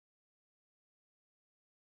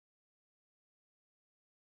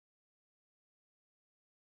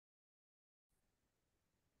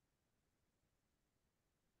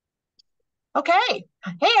Okay.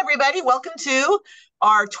 Hey, everybody. Welcome to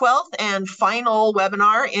our 12th and final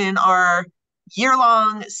webinar in our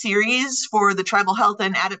year-long series for the Tribal Health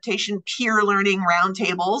and Adaptation Peer Learning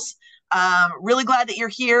Roundtables. Really glad that you're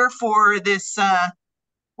here for this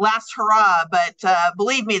last hurrah, but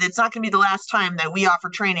believe me, that's not going to be the last time that we offer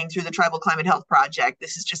training through the Tribal Climate Health Project.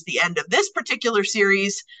 This is just the end of this particular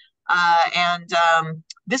series. And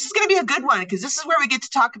this is going to be a good one because this is where we get to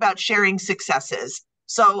talk about sharing successes.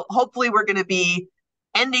 So hopefully we're going to be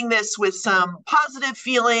ending this with some positive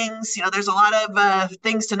feelings. You know, there's a lot of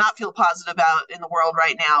things to not feel positive about in the world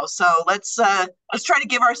right now. So let's try to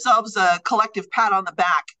give ourselves a collective pat on the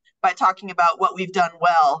back by talking about what we've done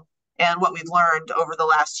well and what we've learned over the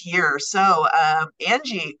last year. So,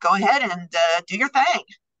 Angie, go ahead and do your thing.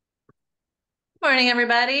 Morning,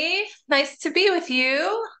 everybody. Nice to be with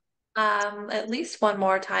you at least one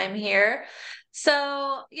more time here.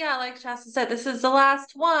 So, yeah, like Shasta said, this is the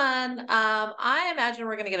last one. I imagine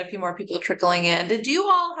we're going to get a few more people trickling in. Did you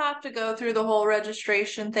all have to go through the whole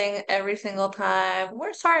registration thing every single time?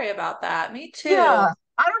 We're sorry about that. Me Yeah, too.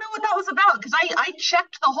 I don't know what that was about because I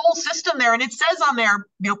checked the whole system there and it says on there,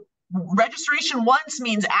 registration once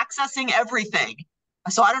means accessing everything.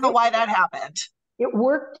 So I don't know It, why that happened. it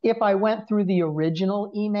worked if I went through the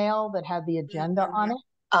original email that had the agenda on Mhm. it.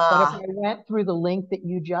 But if Uh, I went through the link that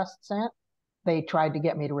you just sent, they tried to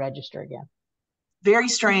get me to register again. Very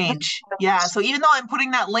strange. Yeah. So even though I'm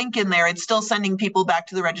putting that link in there, it's still sending people back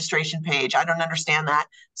to the registration page. I don't understand that.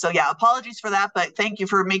 So yeah, apologies for that, but thank you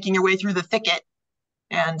for making your way through the thicket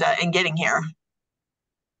and getting here.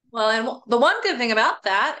 Well, and the one good thing about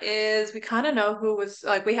that is we kind of know who was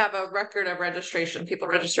like, we have a record of registration. People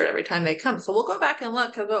registered every time they come. So we'll go back and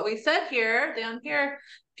look because what we said here, down here,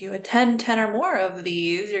 if you attend 10 or more of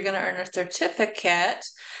these, you're going to earn a certificate.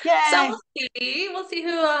 So Yay. we'll see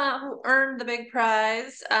who earned the big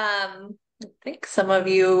prize. I think some of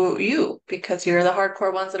you, because you're the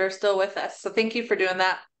hardcore ones that are still with us. So thank you for doing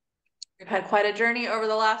that. We've had quite a journey over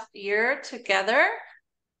the last year together.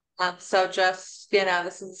 So just,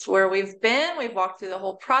 this is where we've been. We've walked through the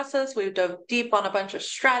whole process. We've dove deep on a bunch of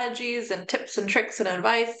strategies and tips and tricks and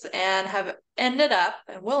advice and have ended up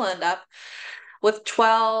and will end up with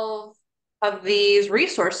 12 of these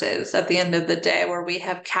resources at the end of the day where we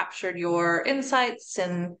have captured your insights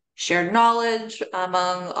and shared knowledge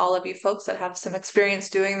among all of you folks that have some experience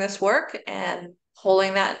doing this work and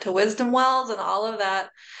pulling that to wisdom wells, and all of that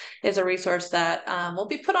is a resource that will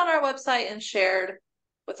be put on our website and shared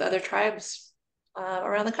with other tribes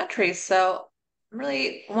around the country. So I'm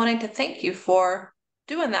really wanting to thank you for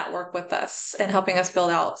doing that work with us and helping us build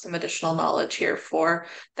out some additional knowledge here for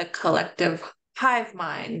the collective hive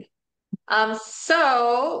mind.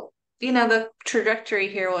 So, the trajectory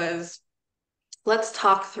here was, let's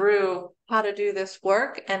talk through how to do this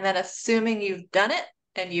work, and then assuming you've done it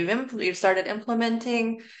and you've started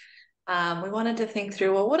implementing, we wanted to think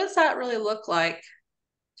through, well, what does that really look like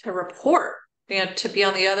to report, to be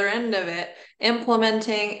on the other end of it,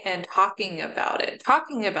 implementing and talking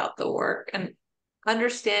about the work and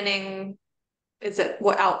understanding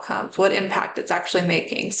what outcomes, what impact it's actually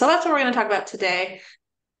making. So that's what we're going to talk about today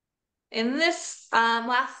in this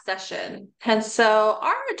last session. And so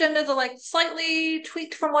our agendas are like slightly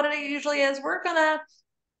tweaked from what it usually is. We're going to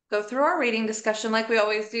go through our reading discussion like we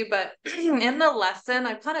always do, but in the lesson,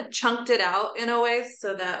 I've kind of chunked it out in a way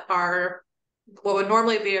so that what would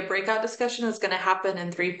normally be a breakout discussion is going to happen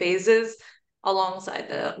in 3 phases alongside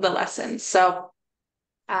the lesson. So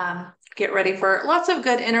get ready for lots of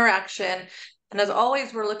good interaction. And as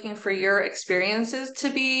always, we're looking for your experiences to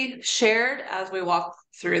be shared as we walk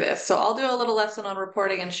through this. So I'll do a little lesson on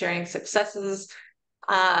reporting and sharing successes.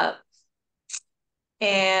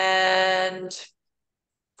 And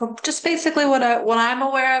just basically what I'm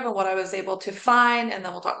aware of and what I was able to find, and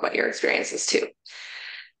then we'll talk about your experiences too.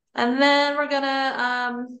 And then we're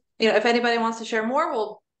gonna, if anybody wants to share more,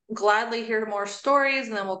 we'll gladly hear more stories,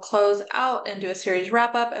 and then we'll close out and do a series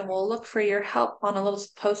wrap up, and we'll look for your help on a little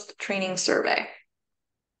post-training survey.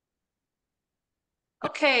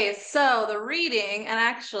 Okay, so the reading, and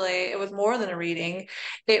actually it was more than a reading,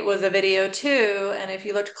 it was a video too, and if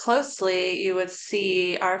you looked closely, you would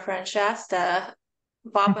see our friend Shasta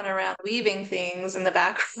bopping around weaving things in the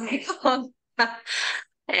background.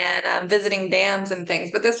 And visiting dams and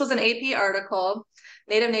things. But this was an AP article,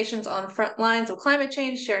 Native Nations on Front Lines of Climate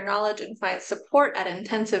Change Share Knowledge and Find Support at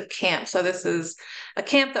Intensive Camp. So this is a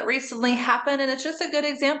camp that recently happened, and it's just a good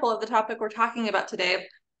example of the topic we're talking about today,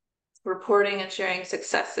 reporting and sharing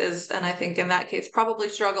successes, and I think in that case, probably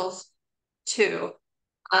struggles too.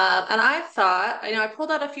 And I thought, I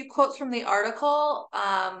pulled out a few quotes from the article,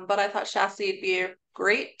 but I thought Shasta, you'd be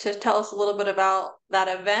great to tell us a little bit about that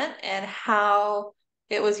event and how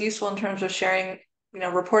it was useful in terms of sharing,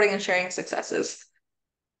 reporting and sharing successes.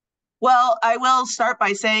 Well, I will start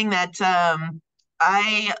by saying that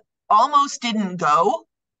I almost didn't go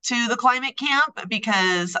to the climate camp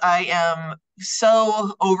because I am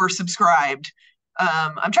so oversubscribed.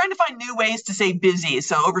 I'm trying to find new ways to say busy,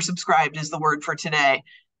 so oversubscribed is the word for today.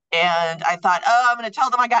 And I thought, oh, I'm going to tell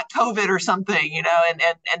them I got COVID or something,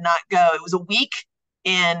 and not go. It was a week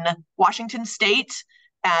in Washington State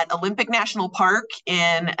at Olympic National Park in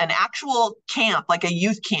an actual camp, like a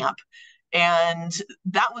youth camp. And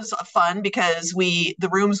that was fun because the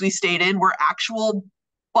rooms we stayed in were actual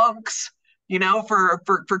bunks,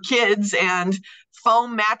 for kids, and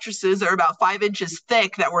foam mattresses that are about 5 inches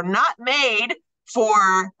thick that were not made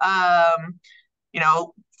for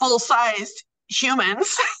full sized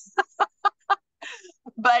humans.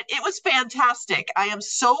 But it was fantastic. I am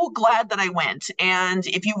so glad that I went. And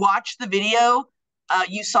if you watch the video,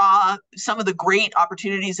 you saw some of the great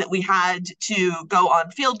opportunities that we had to go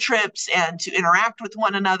on field trips and to interact with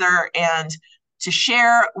one another and to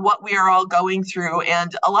share what we are all going through.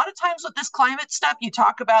 And a lot of times with this climate stuff, you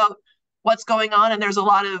talk about what's going on, and there's a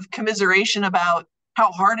lot of commiseration about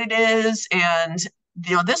how hard it is. And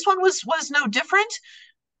this one was no different.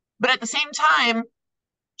 But at the same time,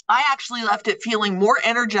 I actually left it feeling more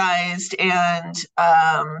energized and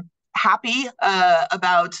happy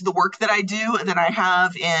about the work that I do than I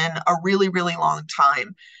have in a really, really long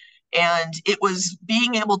time. And it was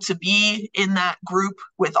being able to be in that group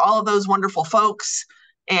with all of those wonderful folks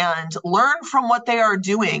and learn from what they are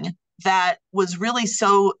doing that was really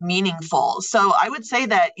so meaningful. So I would say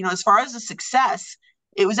that, as far as a success,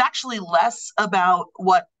 it was actually less about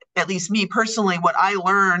what, at least me personally, what I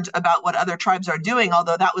learned about what other tribes are doing,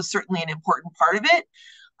 although that was certainly an important part of it.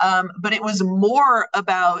 But it was more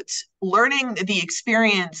about learning the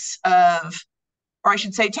experience of, or I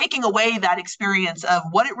should say, taking away that experience of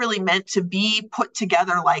what it really meant to be put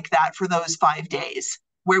together like that for those 5 days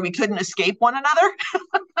where we couldn't escape one another.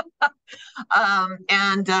 I'm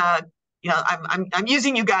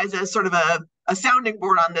using you guys as sort of a sounding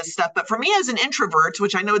board on this stuff. But for me as an introvert,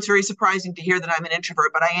 which I know it's very surprising to hear that I'm an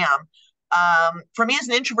introvert, but I am. For me as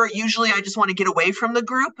an introvert, usually I just want to get away from the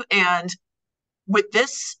group. And with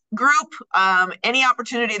this group, any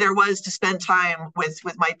opportunity there was to spend time with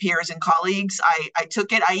my peers and colleagues, I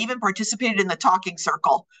took it. I even participated in the talking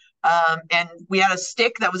circle. And we had a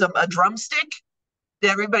stick that was a drumstick.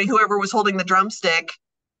 Everybody, whoever was holding the drumstick,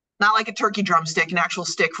 not like a turkey drumstick, an actual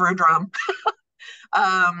stick for a drum,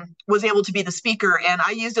 was able to be the speaker. And I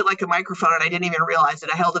used it like a microphone, and I didn't even realize it.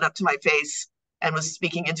 I held it up to my face and was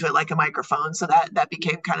speaking into it like a microphone. So that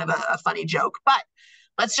became kind of a funny joke. But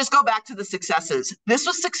let's just go back to the successes. This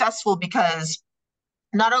was successful because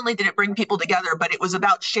not only did it bring people together, but it was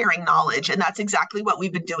about sharing knowledge. And that's exactly what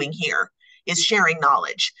we've been doing here, is sharing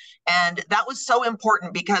knowledge. And that was so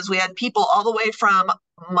important because we had people all the way from,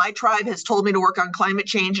 my tribe has told me to work on climate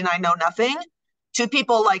change and I know nothing, to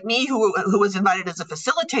people like me who was invited as a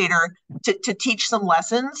facilitator to teach some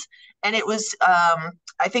lessons. And it was,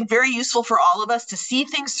 I think, very useful for all of us to see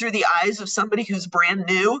things through the eyes of somebody who's brand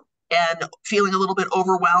new and feeling a little bit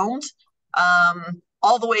overwhelmed,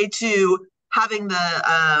 all the way to having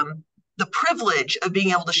the privilege of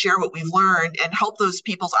being able to share what we've learned and help those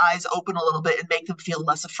people's eyes open a little bit and make them feel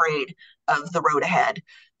less afraid of the road ahead.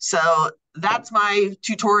 So that's my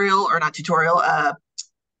tutorial, or not tutorial,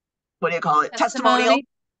 what do you call it? Testimonial.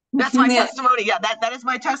 That's my testimony. Yeah, that is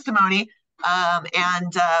my testimony. Boy,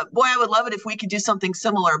 I would love it if we could do something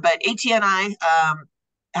similar. But ATNI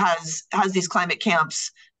has these climate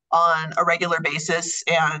camps on a regular basis.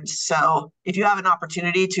 And so if you have an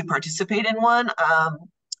opportunity to participate in one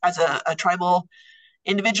as a tribal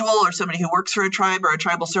individual or somebody who works for a tribe or a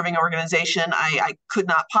tribal serving organization, I could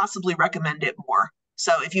not possibly recommend it more.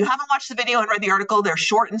 So if you haven't watched the video and read the article, they're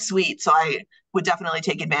short and sweet. So I would definitely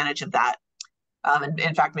take advantage of that. And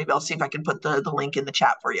in fact, maybe I'll see if I can put the link in the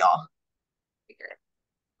chat for y'all.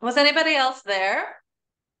 Was anybody else there?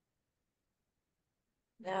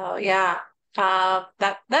 No, yeah.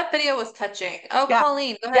 That video was touching. Oh, yeah.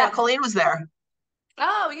 Colleen, go ahead. Yeah, Colleen was there.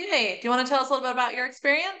 Oh, yay. Do you want to tell us a little bit about your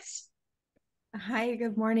experience? Hi,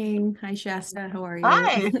 good morning. Hi, Shasta. How are you?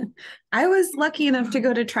 Hi. I was lucky enough to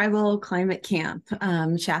go to Tribal Climate Camp.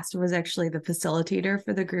 Shasta was actually the facilitator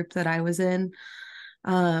for the group that I was in.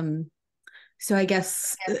 So I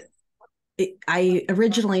guess I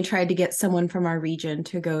originally tried to get someone from our region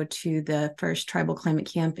to go to the first tribal climate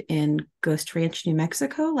camp in Ghost Ranch, New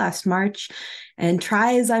Mexico last March. And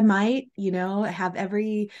try as I might, have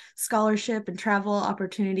every scholarship and travel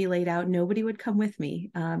opportunity laid out, nobody would come with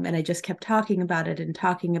me. And I just kept talking about it and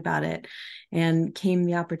talking about it. And came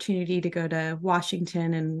the opportunity to go to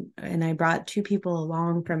Washington. And I brought 2 people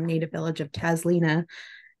along from native village of Taslina.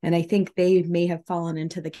 And I think they may have fallen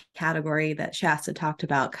into the category that Shasta talked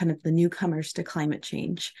about, kind of the newcomers to climate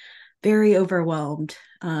change, very overwhelmed,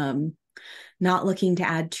 not looking to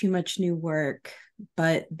add too much new work,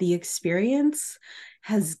 but the experience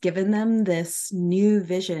has given them this new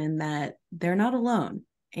vision that they're not alone.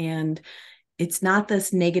 And it's not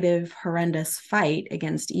this negative, horrendous fight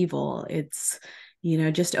against evil. It's,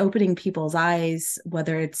 just opening people's eyes,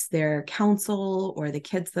 whether it's their council or the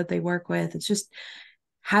kids that they work with. It's just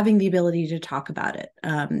having the ability to talk about it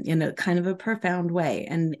in a kind of a profound way,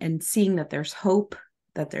 and seeing that there's hope,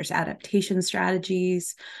 that there's adaptation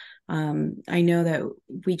strategies. I know that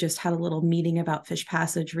we just had a little meeting about fish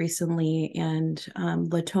passage recently, and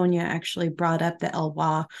Latonia actually brought up the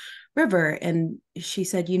Elwha River, and she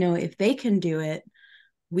said, if they can do it,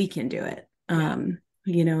 we can do it. Yeah.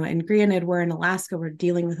 And granted, we're in Alaska, we're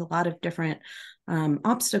dealing with a lot of different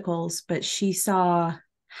obstacles, but she saw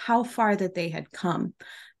how far that they had come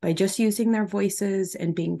by just using their voices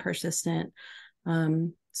and being persistent.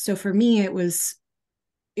 So for me, it was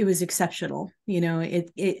exceptional.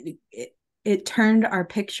 It turned our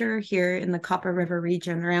picture here in the Copper River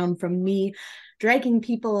region around from me dragging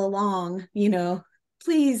people along,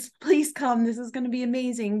 please come, this is going to be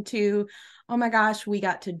amazing, to, oh my gosh, we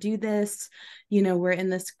got to do this. We're in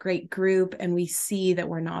this great group and we see that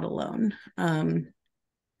we're not alone.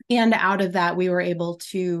 And out of that, we were able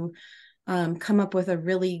to come up with a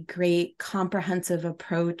really great comprehensive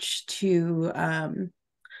approach to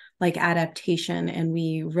adaptation. And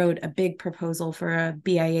we wrote a big proposal for a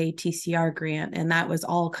BIA TCR grant. And that was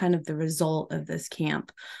all kind of the result of this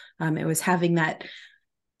camp. It was having that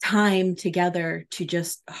time together to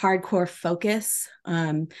just hardcore focus,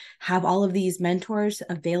 have all of these mentors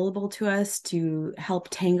available to us to help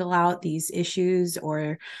tangle out these issues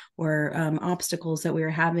or obstacles that we were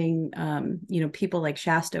having. People like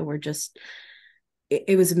Shasta were just,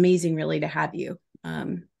 it was amazing really to have you,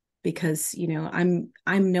 because I'm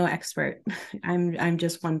no expert. I'm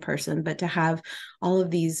just one person, but to have all of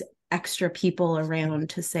these extra people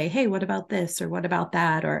around to say, hey, what about this, or what about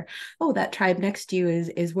that, or, oh, that tribe next to you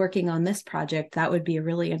is working on this project, that would be a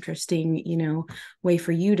really interesting way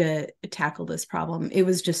for you to tackle this problem. It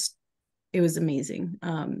was amazing.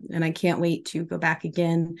 And I can't wait to go back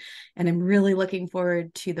again, and I'm really looking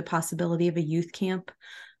forward to the possibility of a youth camp.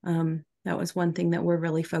 That was one thing that we're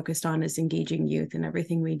really focused on, is engaging youth in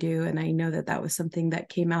everything we do. And I know that was something that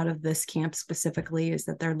came out of this camp specifically, is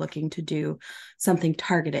that they're looking to do something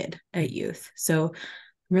targeted at youth. So I'm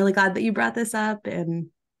really glad that you brought this up. And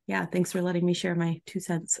yeah, thanks for letting me share my 2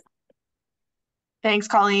 cents. Thanks,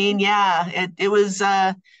 Colleen. Yeah, it was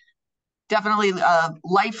definitely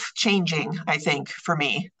life-changing, I think, for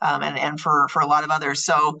me, and for a lot of others.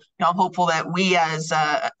 So I'm hopeful that we as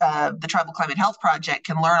the Tribal Climate Health Project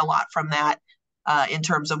can learn a lot from that in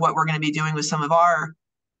terms of what we're going to be doing with some of our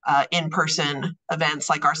in-person events,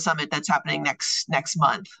 like our summit that's happening next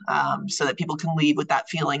month, so that people can leave with that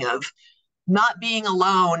feeling of not being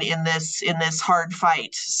alone in this hard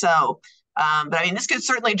fight. So but I mean, this could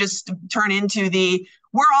certainly just turn into the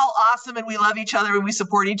we're all awesome and we love each other and we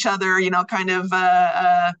support each other, kind of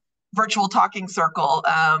virtual talking circle.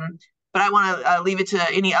 But I want to leave it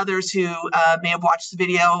to any others who may have watched the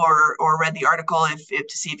video or read the article if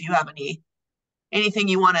to see if you have anything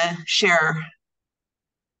you want to share.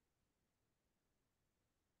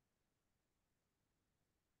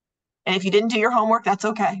 And if you didn't do your homework, that's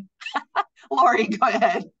okay. Lori, go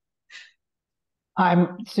ahead.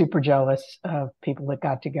 I'm super jealous of people that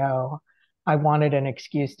got to go. I wanted an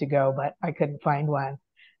excuse to go, but I couldn't find one.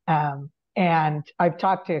 And I've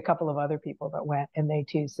talked to a couple of other people that went, and they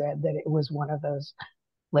too said that it was one of those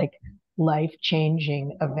like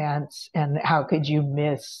life-changing events. And how could you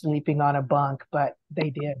miss sleeping on a bunk? But they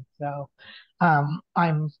did. So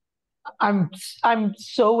I'm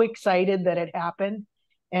so excited that it happened.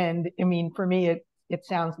 And I mean, for me, it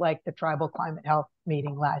sounds like the Tribal Climate Health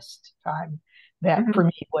meeting last time that for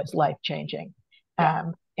me was life-changing.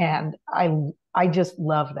 And I just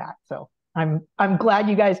love that. So I'm glad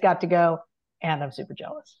you guys got to go, and I'm super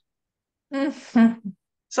jealous.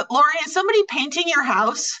 So Lori, is somebody painting your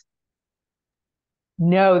house?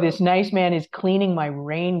 No, this nice man is cleaning my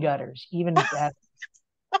rain gutters, even better.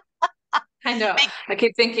 I know. I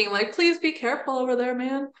keep thinking, like, please be careful over there,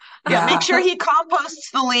 man. Yeah, make sure he composts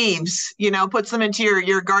the leaves, puts them into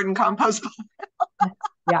your garden compost.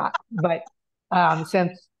 Yeah, but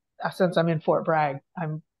since I'm in Fort Bragg,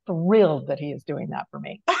 I'm thrilled that he is doing that for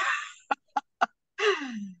me.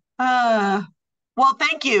 Well,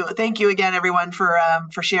 thank you again, everyone, for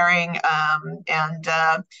sharing. And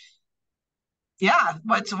yeah,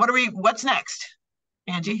 what's next,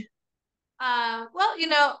 Angie? Well,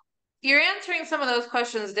 you're answering some of those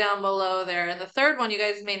questions down below there. And the third one, you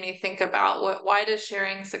guys made me think about why does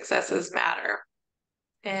sharing successes matter?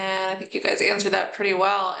 And I think you guys answered that pretty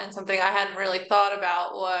well. And something I hadn't really thought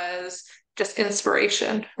about was just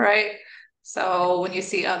inspiration, right? So when you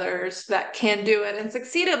see others that can do it and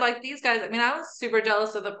succeeded like these guys, I mean, I was super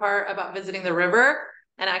jealous of the part about visiting the river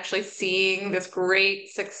and actually seeing this great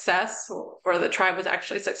success where the tribe was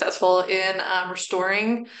actually successful in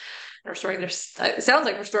restoring their, it sounds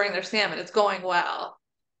like restoring their salmon. It's going well.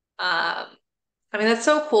 I mean, that's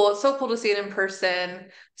so cool. It's so cool to see it in person.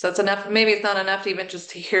 So it's enough. Maybe it's not enough to even just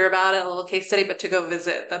to hear about it, a little case study, but to go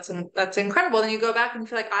visit. That's incredible. Then you go back and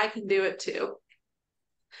feel like I can do it too.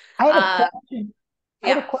 I had a question. I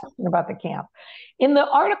had Yeah. a question about the camp. In the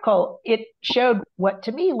article, it showed what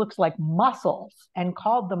to me looks like mussels and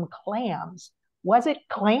called them clams. Was it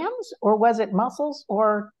clams or was it mussels,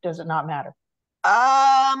 or does it not matter?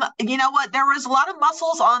 You know what? There was a lot of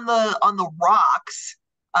mussels on the rocks,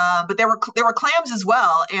 but there were clams as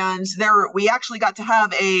well, and we actually got to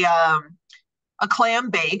have a clam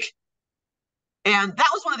bake, and that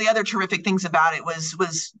was one of the other terrific things about it was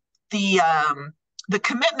the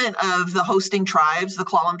commitment of the hosting tribes, the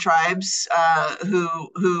Klallam tribes,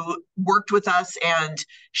 who worked with us and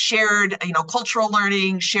shared, cultural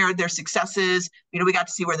learning, shared their successes. We got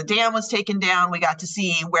to see where the dam was taken down. We got to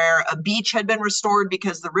see where a beach had been restored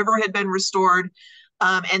because the river had been restored.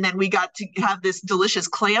 And then we got to have this delicious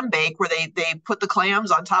clam bake where they put the clams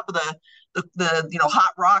on top of the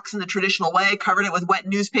hot rocks in the traditional way, covered it with wet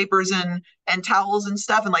newspapers and towels and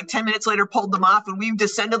stuff, and like 10 minutes later pulled them off, and we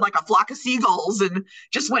descended like a flock of seagulls and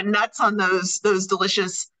just went nuts on those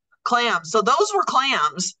delicious clams. So those were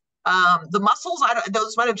clams. The mussels,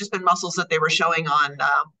 those might have just been mussels that they were showing on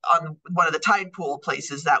one of the tide pool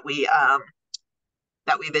places that we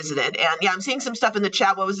visited. And yeah, I'm seeing some stuff in the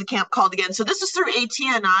chat. What was the camp called again? So this is through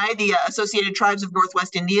ATNI, the Associated Tribes of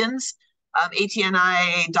Northwest Indians.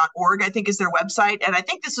 ATNI.org, I think, is their website. And I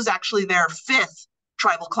think this was actually their 5th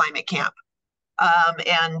tribal climate camp.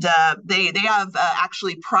 And they have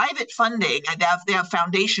actually private funding, and they have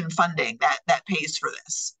foundation funding that pays for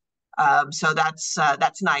this. So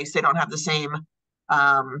that's nice. They don't have the same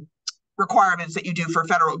requirements that you do for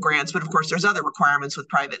federal grants, but of course there's other requirements with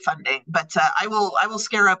private funding. But I will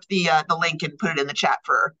scare up the link and put it in the chat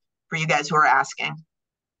for you guys who are asking.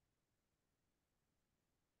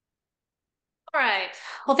 All right.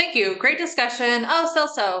 Well, thank you. Great discussion. Oh,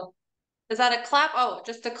 so. Is that a clap? Oh,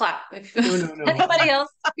 just a clap. No. Anybody else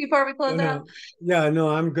before we close out? Yeah,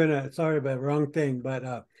 no, sorry about wrong thing.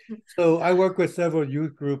 But so I work with several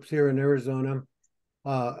youth groups here in Arizona,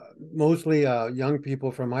 mostly young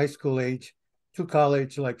people from high school age to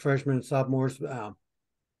college, like freshmen and sophomores.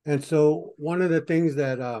 And so one of the things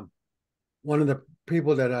that one of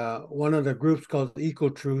the groups called Eco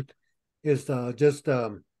Truth is just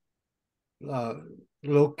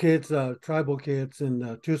low kids, tribal kids in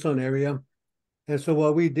the Tucson area. And so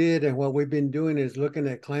what we did and what we've been doing is looking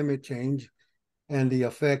at climate change and the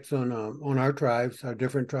effects on our tribes, our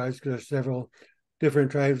different tribes, because there's several different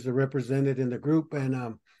tribes that are represented in the group.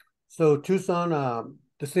 And so Tucson,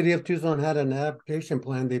 the city of Tucson had an adaptation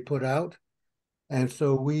plan they put out. And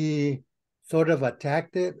so we sort of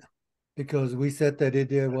attacked it because we said that it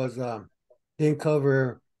didn't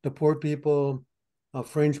cover the poor people,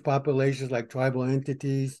 fringe populations like tribal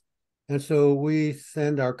entities. And so we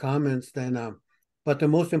send our comments then. But the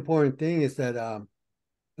most important thing is that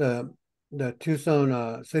the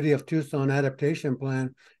Tucson City of Tucson adaptation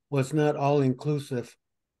plan was not all inclusive,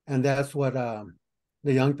 and that's what the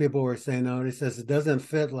young people were saying. Now it says it doesn't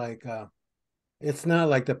fit like it's not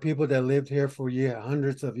like the people that lived here for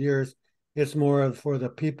hundreds of years. It's more for the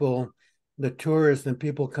people, the tourists and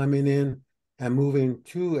people coming in and moving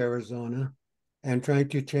to Arizona and trying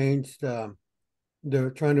to change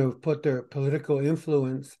they're trying to put their political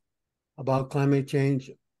influence about climate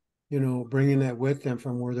change, bringing that with them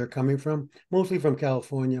from where they're coming from, mostly from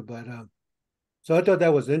California. But so I thought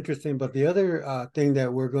that was interesting. But the other thing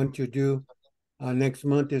that we're going to do next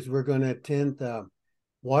month is we're going to attend the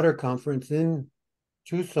water conference in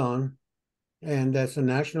Tucson, and that's a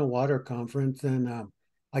national water conference. And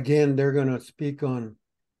again, they're going to speak on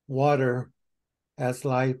water as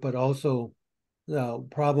life, but also the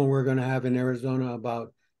problem we're going to have in Arizona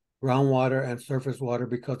about groundwater and surface water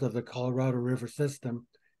because of the Colorado River system.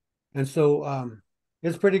 And so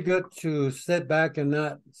it's pretty good to sit back and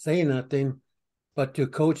not say nothing, but to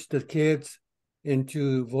coach the kids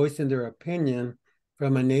into voicing their opinion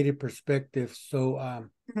from a Native perspective. So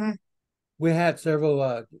we had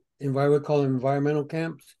several we call them environmental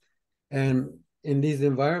camps. And in these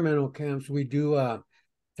environmental camps, we do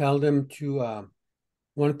tell them to,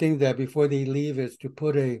 one thing that before they leave is to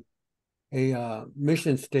put a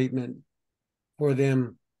mission statement for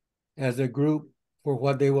them as a group for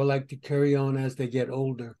what they would like to carry on as they get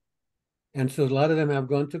older. And so a lot of them have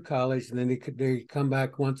gone to college, and then they come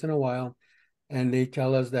back once in a while, and they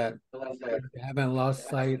tell us that they haven't lost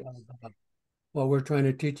sight of what we're trying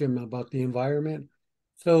to teach them about the environment.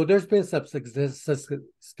 So there's been some successes,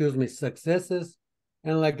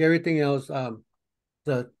 and like everything else,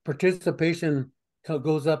 the participation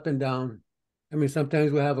goes up and down. I mean,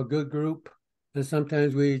 sometimes we have a good group, and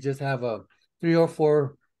sometimes we just have a 3 or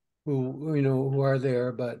 4 who are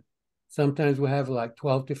there, but sometimes we have like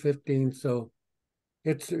 12 to 15. So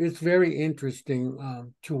it's very interesting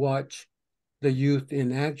to watch the youth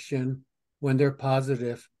in action when they're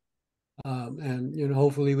positive. And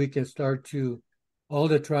hopefully we can all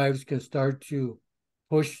the tribes can start to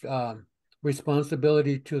push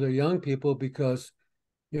responsibility to the young people, because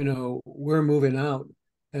we're moving out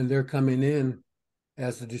and they're coming in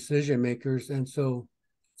as the decision makers. And so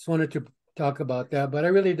just wanted to talk about that, but I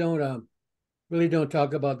really don't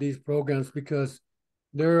talk about these programs because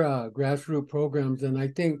they're grassroots programs, and I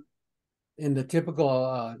think in the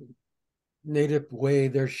typical Native way,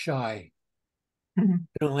 they're shy. Mm-hmm.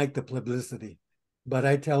 They don't like the publicity, but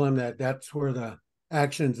I tell them that that's where the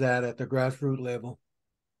action's at the grassroots level.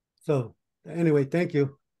 So anyway, thank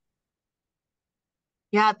you.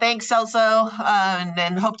 Yeah, thanks, Celso,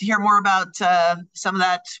 and hope to hear more about some of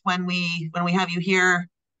that when we have you here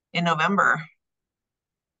in November.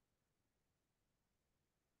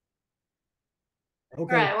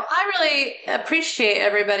 Okay. All right. Well, I really appreciate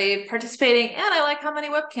everybody participating, and I like how many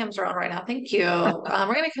webcams are on right now. Thank you.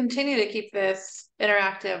 We're going to continue to keep this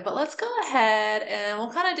interactive, but let's go ahead and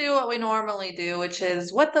we'll kind of do what we normally do, which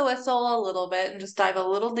is wet the whistle a little bit and just dive a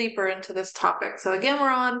little deeper into this topic. So again, we're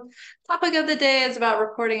on topic of the day is about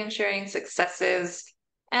reporting and sharing successes.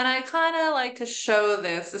 And I kind of like to show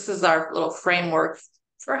this. This is our little framework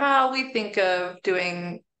for how we think of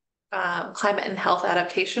doing climate and health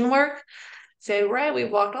adaptation work. So, right,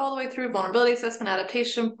 we've walked all the way through vulnerability assessment,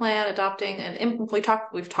 adaptation plan, adopting, and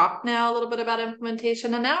we've talked now a little bit about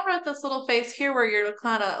implementation, and now we're at this little phase here where you're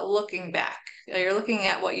kind of looking back. You're looking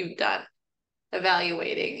at what you've done,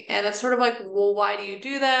 evaluating, and it's sort of like, well, why do you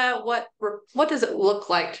do that? What does it look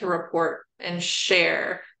like to report and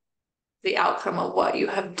share the outcome of what you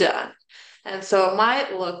have done? And so it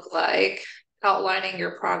might look like outlining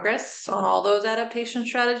your progress on all those adaptation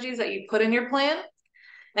strategies that you put in your plan,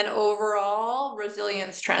 and overall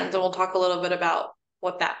resilience trends. And we'll talk a little bit about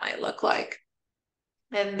what that might look like.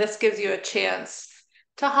 And this gives you a chance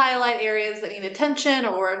to highlight areas that need attention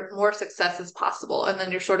or more success as possible. And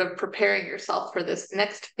then you're sort of preparing yourself for this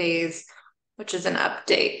next phase, which is an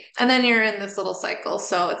update. And then you're in this little cycle.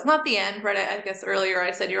 So it's not the end, right? I guess earlier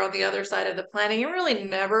I said you're on the other side of the planning. You're really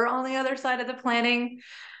never on the other side of the planning,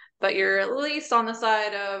 but you're at least on the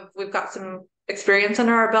side of, we've got some experience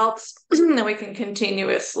under our belts, and we can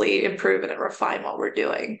continuously improve it and refine what we're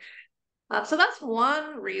doing. So that's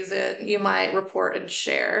one reason you might report and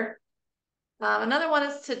share. Another one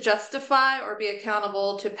is to justify or be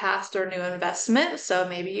accountable to past or new investment. So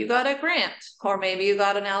maybe you got a grant, or maybe you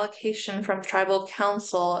got an allocation from tribal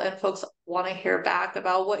council, and folks want to hear back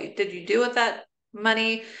about what did you do with that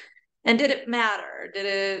money, and did it matter?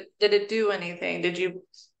 Did it do anything? Did you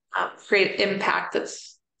create impact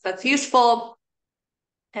that's useful?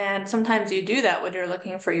 And sometimes you do that when you're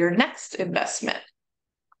looking for your next investment,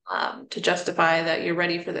 to justify that you're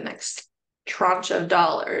ready for the next tranche of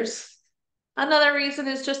dollars. Another reason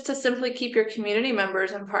is just to simply keep your community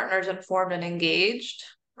members and partners informed and engaged,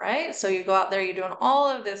 right? So you go out there, you're doing all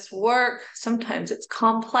of this work. Sometimes it's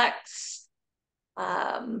complex,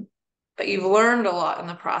 but you've learned a lot in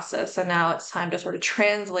the process. And now it's time to sort of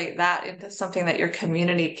translate that into something that your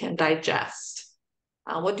community can digest.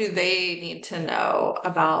 What do they need to know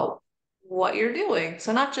about what you're doing?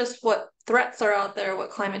 So not just what threats are out there, what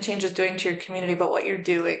climate change is doing to your community, but what you're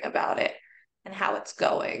doing about it and how it's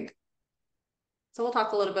going. So we'll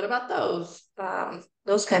talk a little bit about those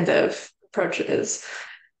kinds of approaches.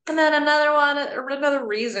 And then another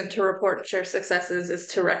reason to report and share successes is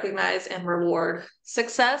to recognize and reward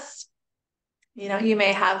success. You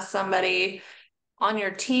may have somebody on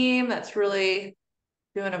your team that's really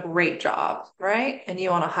doing a great job, right? And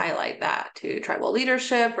you want to highlight that to tribal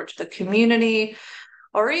leadership or to the community,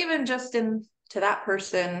 or even just to that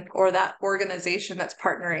person or that organization that's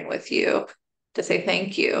partnering with you, to say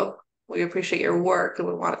thank you. We appreciate your work and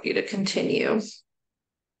we want you to continue. And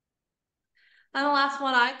the last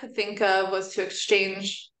one I could think of was to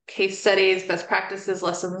exchange case studies, best practices,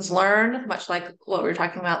 lessons learned, much like what we were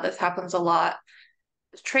talking about. This happens a lot.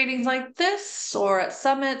 Trainings like this, or at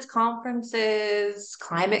summits, conferences,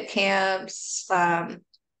 climate camps. And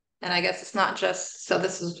I guess it's not just, so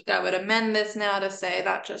this is, I would amend this now to say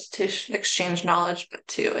not just to exchange knowledge, but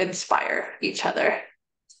to inspire each other.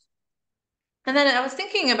 And then I was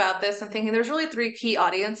thinking about this and thinking there's really 3 key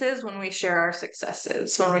audiences when we share our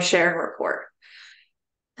successes, when we share a report.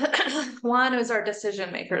 One is our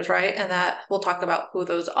decision makers, right? And that we'll talk about who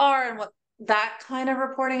those are and what that kind of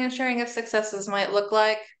reporting and sharing of successes might look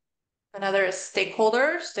like. Another is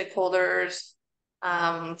stakeholders.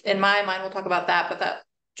 In my mind, we'll talk about that, but that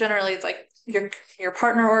generally it's like your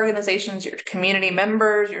partner organizations, your community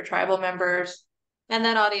members, your tribal members, and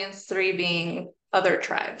then audience 3 being other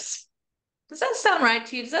tribes. Does that sound right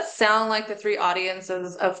to you? Does that sound like the 3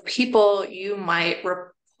 audiences of people you might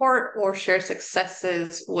report or share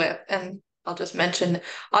successes with? And I'll just mention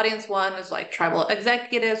audience 1 is like tribal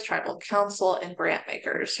executives, tribal council, and grant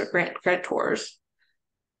makers or grantors.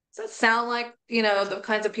 Does that sound like, the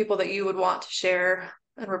kinds of people that you would want to share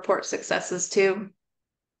and report successes to?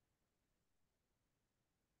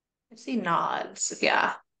 I see nods.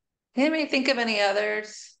 Yeah. Anybody think of any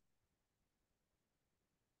others?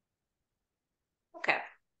 Okay.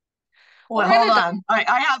 Well, hold on.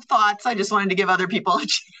 I have thoughts. I just wanted to give other people a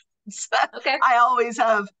chance. Okay. I always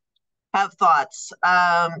have thoughts.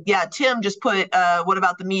 Yeah, Tim just put, what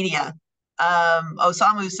about the media?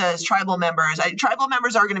 Osamu says tribal members. Tribal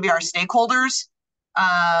members are going to be our stakeholders.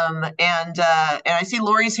 And I see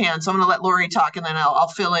Lori's hand, so I'm going to let Lori talk, and then I'll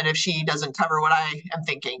fill in if she doesn't cover what I am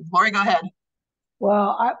thinking. Lori, go ahead.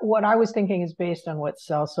 Well, what I was thinking is based on what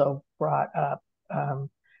Celso brought up.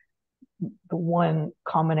 The one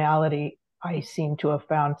commonality I seem to have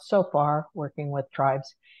found so far working with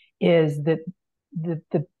tribes is that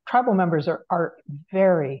the tribal members are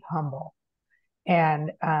very humble.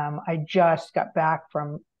 And I just got back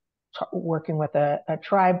from working with a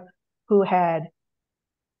tribe who had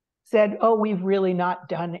said, oh, we've really not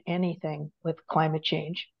done anything with climate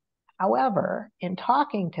change. However, in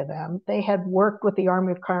talking to them, they had worked with the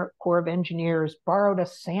Army Corps of Engineers, borrowed a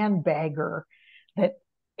sandbagger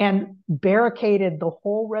and barricaded the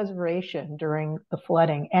whole reservation during the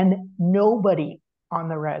flooding, and nobody on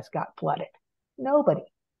the res got flooded. Nobody.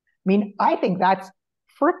 I mean, I think that's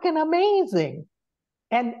freaking amazing.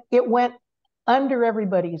 And it went under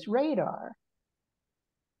everybody's radar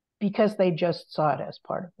because they just saw it as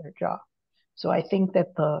part of their job. So I think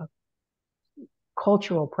that the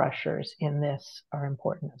cultural pressures in this are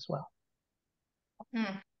important as well.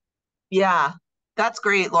 Yeah, that's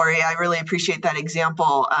great, Lori. I really appreciate that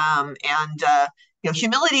example.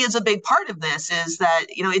 Humility is a big part of this, is that,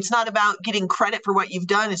 it's not about getting credit for what you've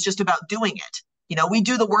done. It's just about doing it. We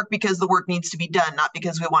do the work because the work needs to be done, not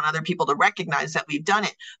because we want other people to recognize that we've done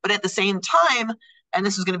it. But at the same time, and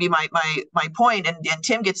this is going to be my point, and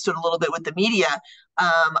Tim gets to it a little bit with the media,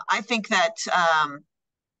 I think that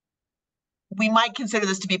we might consider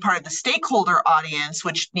this to be part of the stakeholder audience,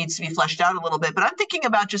 which needs to be fleshed out a little bit. But I'm thinking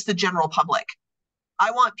about just the general public.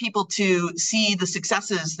 I want people to see the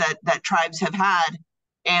successes that tribes have had,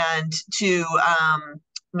 and to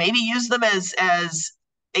maybe use them as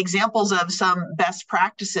examples of some best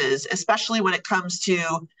practices, especially when it comes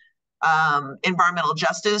to environmental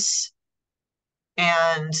justice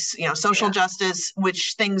and social justice,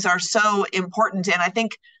 which things are so important. And I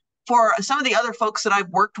think for some of the other folks that I've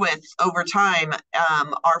worked with over time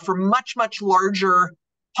are for much, much larger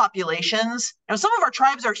populations. Some of our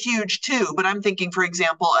tribes are huge too, but I'm thinking, for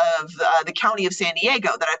example, of the county of San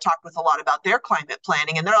Diego that I've talked with a lot about their climate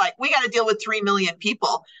planning, and they're like, we got to deal with 3 million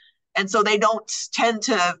people. And so they don't tend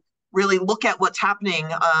to really look at what's happening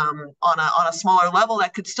on a smaller level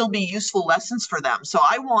that could still be useful lessons for them. So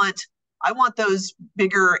I want those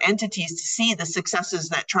bigger entities to see the successes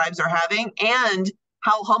that tribes are having and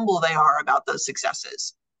how humble they are about those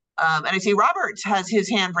successes. And I see Robert has his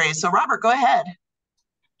hand raised. So Robert, go ahead.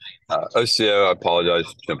 OCO, I apologize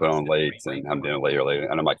for jumping on late, and I'm doing it later.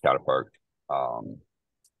 I know my counterpart,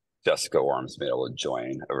 Jessica Orms, been able to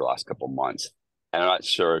join over the last couple of months. And I'm not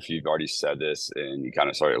sure if you've already said this, and you kind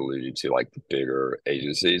of started alluding to like the bigger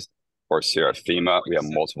agencies. Of course, here at FEMA, we have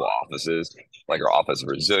multiple offices, like our Office of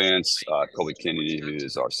Resilience, Colby Kennedy, who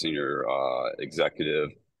is our senior executive,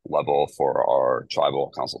 level for our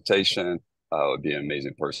tribal consultation. Would be an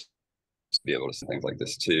amazing person to be able to see things like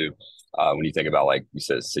this too. When you think about, like you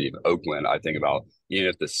said, city of Oakland, I think about even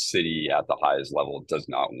if the city at the highest level does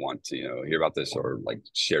not want to, hear about this or like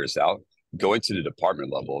share this out, going to the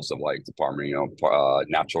department levels of like department,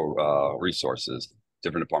 natural resources,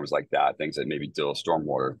 different departments like that, things that maybe deal with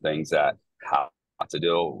stormwater, things that have to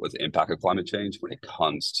deal with the impact of climate change when it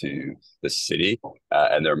comes to the city,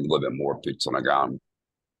 and they're a little bit more boots on the ground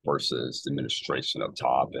versus the administration up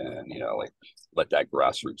top, and like let that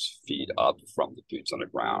grassroots feed up from the boots on the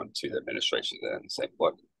ground to the administration and say,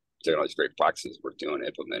 look, doing all these great practices we're doing,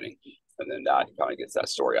 implementing, and then that kind of gets that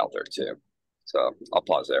story out there too. So I'll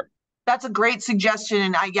pause there. That's a great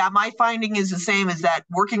suggestion. And my finding is the same, is that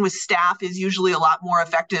working with staff is usually a lot more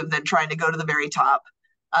effective than trying to go to the very top.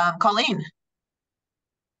 Colleen.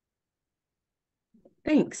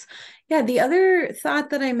 Thanks. Yeah, the other thought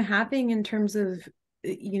that I'm having in terms of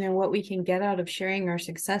what we can get out of sharing our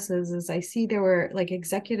successes is I see there were like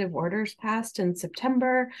executive orders passed in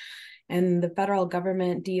September, and the federal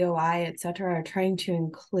government, DOI, et cetera, are trying to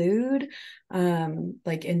include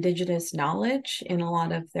like Indigenous knowledge in a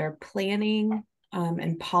lot of their planning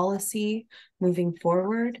and policy moving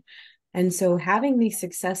forward. And so having these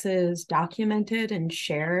successes documented and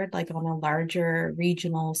shared like on a larger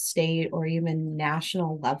regional, state, or even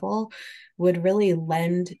national level would really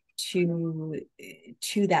lend to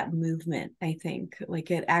that movement. I think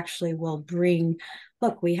like it actually will bring,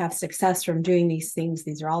 look, we have success from doing these things.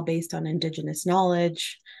 These are all based on Indigenous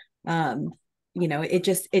knowledge.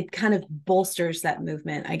 It kind of bolsters that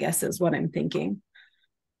movement, I guess, is what I'm thinking.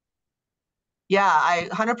 Yeah, I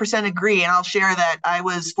 100% agree. And I'll share that I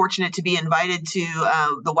was fortunate to be invited to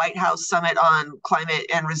the White House Summit on Climate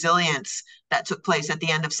and Resilience that took place at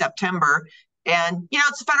the end of September. And,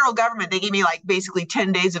 it's the federal government. They gave me like basically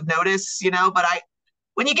 10 days of notice, but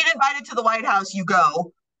when you get invited to the White House, you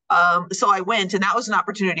go. So I went, and that was an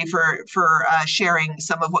opportunity for sharing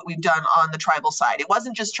some of what we've done on the tribal side. It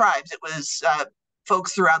wasn't just tribes. It was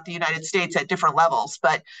folks throughout the United States at different levels.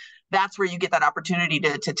 But that's where you get that opportunity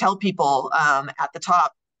to tell people at the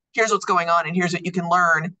top, here's what's going on, and here's what you can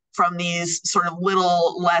learn from these sort of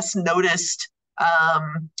little less noticed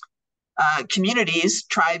communities,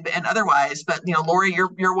 tribe and otherwise. But Lori,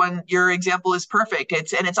 your example is perfect.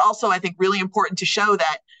 It's also, I think, really important to show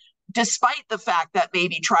that despite the fact that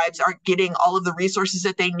maybe tribes aren't getting all of the resources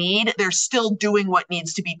that they need, they're still doing what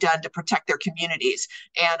needs to be done to protect their communities.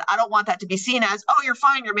 And I don't want that to be seen as, oh, you're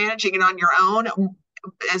fine, you're managing it on your own,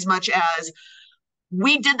 as much as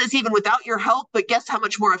we did this even without your help, but guess how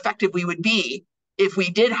much more effective we would be if we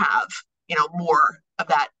did have, more of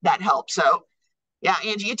that help. So yeah,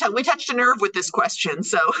 Angie, we touched a nerve with this question.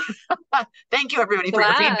 So thank you everybody for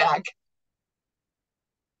your feedback.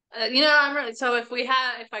 I'm really, so if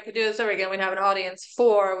I could do this over again, we'd have an audience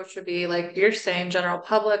 4, which would be like you're saying, general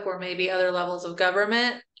public or maybe other levels of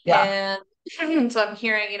government. Yeah. And so I'm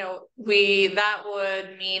hearing, that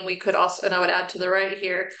would mean we could also, and I would add to the right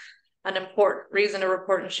here, an important reason to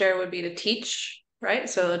report and share would be to teach, right?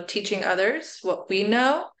 So teaching others what we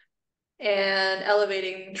know and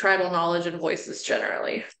elevating tribal knowledge and voices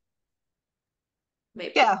generally.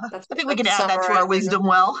 Maybe. Yeah, I think we can add that to our wisdom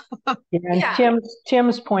well. And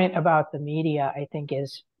Tim's point about the media, I think,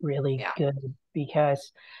 is really good,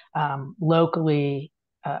 because locally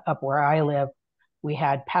up where I live, we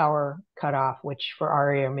had power cut off, which for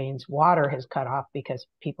our area means water has cut off because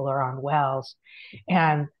people are on wells.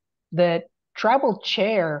 And the tribal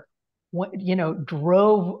chair,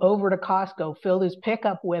 drove over to Costco, filled his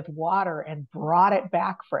pickup with water, and brought it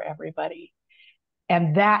back for everybody.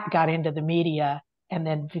 And that got into the media, and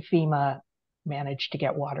then FEMA managed to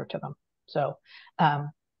get water to them. So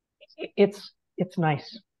it's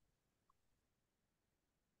nice.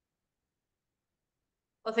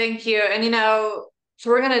 Well, thank you. And so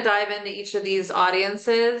we're going to dive into each of these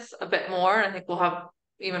audiences a bit more. I think we'll have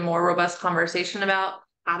even more robust conversation about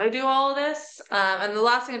how to do all of this. And the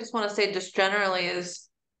last thing I just want to say just generally is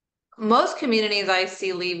most communities I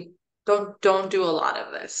see don't do a lot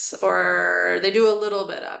of this, or they do a little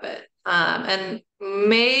bit of it. And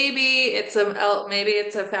maybe it's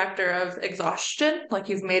a factor of exhaustion, like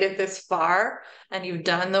you've made it this far and you've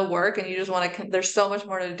done the work and you just want to, there's so much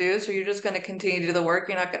more to do. So you're just going to continue to do the work.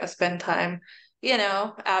 You're not going to spend time,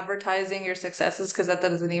 advertising your successes, because that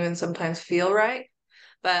doesn't even sometimes feel right.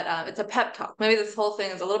 But it's a pep talk. Maybe this whole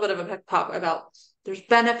thing is a little bit of a pep talk about there's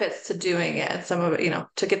benefits to doing it, and some of it,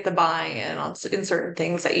 to get the buy-in in certain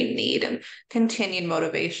things that you need, and continued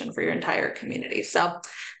motivation for your entire community. So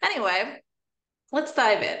anyway, let's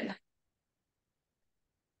dive in.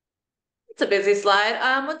 It's a busy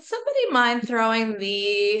slide. Would somebody mind throwing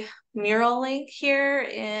the mural link here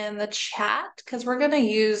in the chat? Because we're going to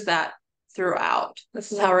use that throughout.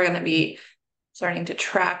 This is how we're going to be starting to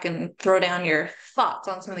track and throw down your thoughts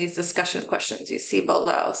on some of these discussion questions you see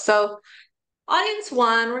below. So audience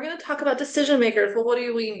one, we're going to talk about decision makers. Well, what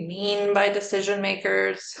do we mean by decision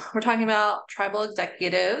makers? We're talking about tribal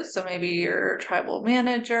executives. So maybe your tribal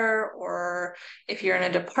manager, or if you're in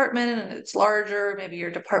a department and it's larger, maybe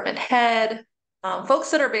your department head,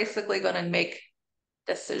 folks that are basically going to make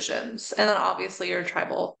decisions. And then obviously your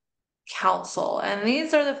tribal council. And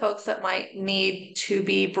these are the folks that might need to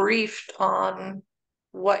be briefed on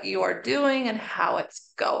what you are doing and how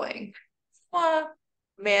it's going.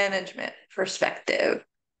 Management perspective.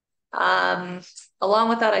 Along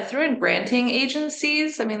with that, I threw in granting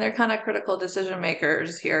agencies. I mean, they're kind of critical decision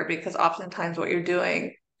makers here, because oftentimes what you're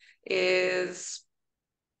doing is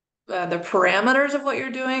the parameters of what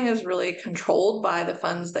you're doing is really controlled by the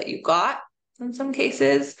funds that you got in some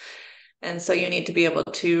cases. And so you need to be able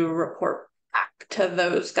to report back to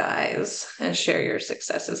those guys and share your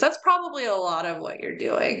successes. That's probably a lot of what you're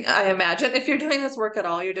doing. I imagine if you're doing this work at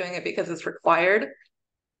all, you're doing it because it's required.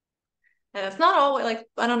 And it's not always like,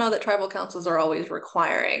 I don't know that tribal councils are always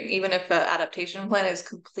requiring, even if the adaptation plan is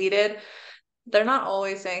completed, they're not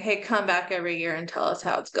always saying, hey, come back every year and tell us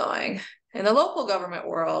how it's going. In the local government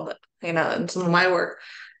world, you know, in some of my work,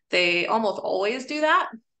 they almost always do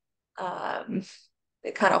that.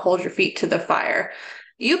 They kind of hold your feet to the fire.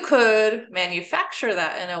 You could manufacture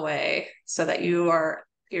that in a way so that you're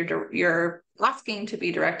asking to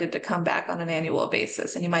be directed to come back on an annual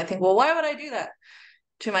basis. And you might think, well, why would I do that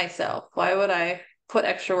to myself? Why would I put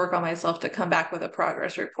extra work on myself to come back with a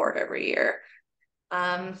progress report every year?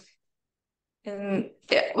 In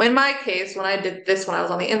my case, when I did this, when I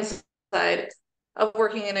was on the inside of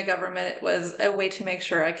working in a government, it was a way to make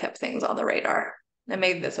sure I kept things on the radar. I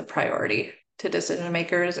made this a priority to decision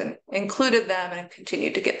makers and included them and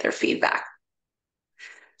continued to get their feedback.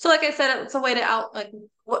 So like I said, it's a way to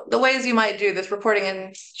the ways you might do this reporting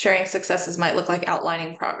and sharing successes might look like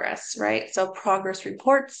outlining progress, right? So progress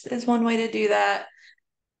reports is one way to do that.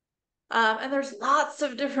 And there's lots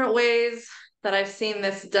of different ways that I've seen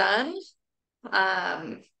this done.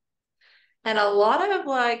 And a lot of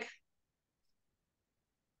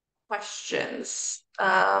questions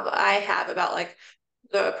I have about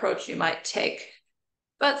the approach you might take.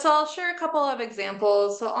 But so I'll share a couple of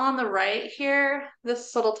examples. So on the right here,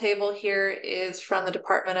 this little table here is from the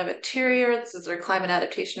Department of Interior. This is their Climate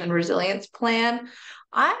Adaptation and Resilience Plan.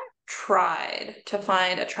 I tried to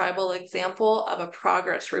find a tribal example of a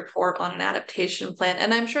progress report on an adaptation plan,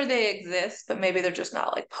 and I'm sure they exist, but maybe they're just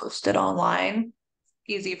not posted online.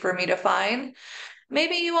 Easy for me to find.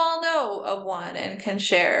 Maybe you all know of one and can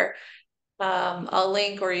share a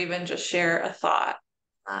link or even just share a thought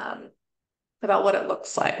about what it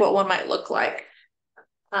looks like, what one might look like.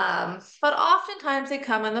 But oftentimes they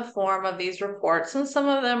come in the form of these reports, and some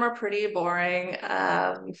of them are pretty boring.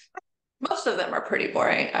 Most of them are pretty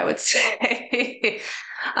boring, I would say.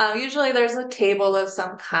 Usually there's a table of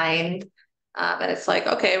some kind, and it's like,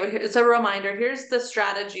 okay, it's a reminder. Here's the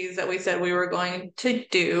strategies that we said we were going to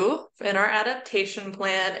do in our adaptation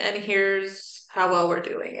plan, and here's how well we're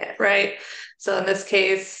doing it, right? So in this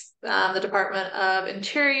case, the Department of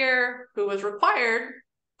Interior, who was required,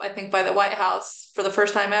 I think, by the White House for the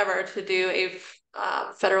first time ever to do a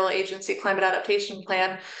federal agency climate adaptation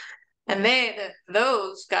plan. And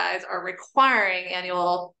those guys are requiring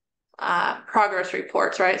annual progress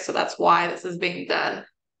reports, right? So that's why this is being done.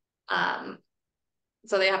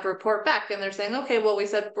 So they have to report back, and they're saying, okay, well, we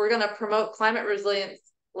said we're going to promote climate resilient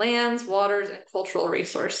lands, waters, and cultural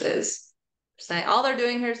resources. All they're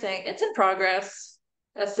doing here is saying it's in progress.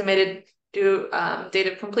 Estimated due date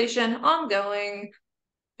of completion, ongoing,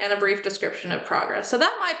 and a brief description of progress. So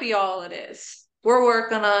that might be all it is. We're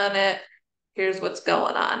working on it. Here's what's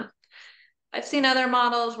going on. I've seen other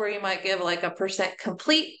models where you might give a percent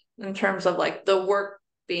complete in terms of the work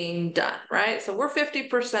being done, right? So we're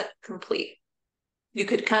 50% complete. You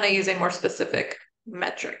could kind of use a more specific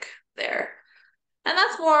metric there. And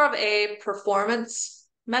that's more of a performance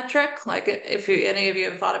metric. If any of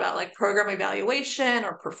you have thought about program evaluation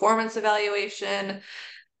or performance evaluation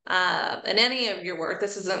in any of your work,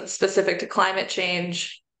 this isn't specific to climate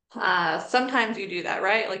change. Sometimes you do that,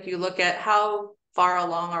 right? You look at how far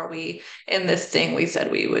along are we in this thing we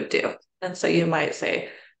said we would do. And so you might say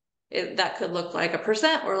that could look like a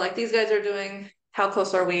percent, or these guys are doing, how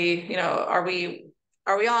close are we, are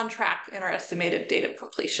we on track in our estimated date of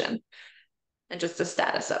completion, and just a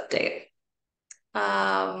status update.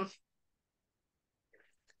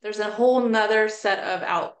 there's a whole nother set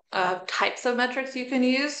of types of metrics you can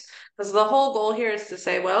use. Because the whole goal here is to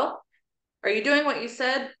say, well, are you doing what you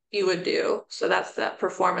said you would do? So that's that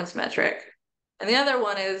performance metric. And the other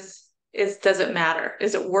one is does it matter?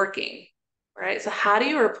 Is it working? Right? So how do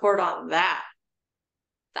you report on that?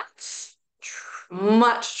 That's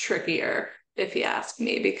much trickier, if you ask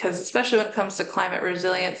me, because especially when it comes to climate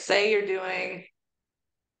resilience, say you're doing,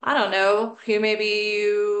 I don't know,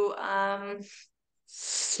 you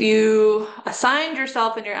assigned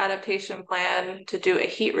yourself in your adaptation plan to do a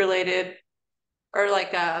heat related, or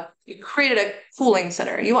like you created a cooling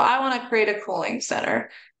center. I want to create a cooling center.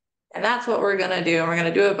 And that's what we're going to do. And we're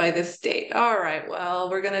going to do it by this date. All right, well,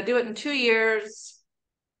 we're going to do it in 2 years.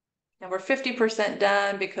 And we're 50%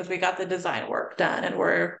 done because we got the design work done and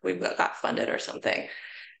we've got funded or something.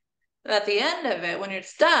 And at the end of it, when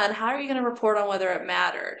it's done, how are you going to report on whether it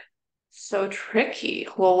mattered? So tricky.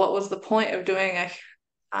 Well, what was the point of doing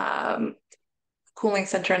a cooling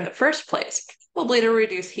center in the first place? Probably to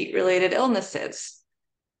reduce heat-related illnesses.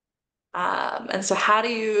 And so how do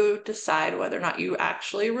you decide whether or not you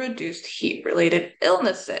actually reduced heat-related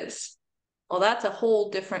illnesses? Well, that's a whole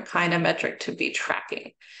different kind of metric to be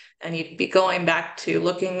tracking. And you'd be going back to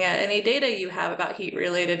looking at any data you have about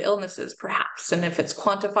heat-related illnesses, perhaps. And if it's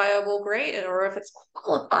quantifiable, great. Or if it's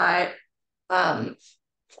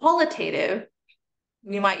qualitative,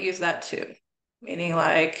 you might use that too. Meaning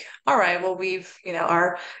like, all right, well,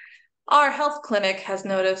 our health clinic has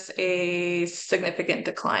noticed a significant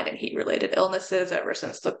decline in heat-related illnesses ever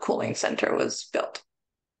since the cooling center was built.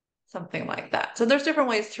 Something like that. So there's different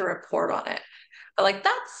ways to report on it. But like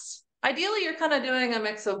ideally you're kind of doing a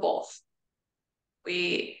mix of both.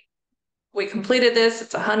 We completed this,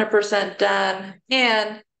 it's 100% done,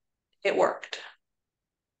 and it worked.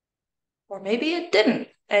 Or maybe it didn't.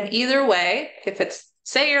 And either way, if it's,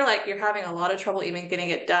 say you're having a lot of trouble even getting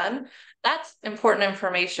it done, that's important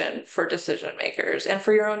information for decision makers and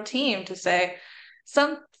for your own team to say,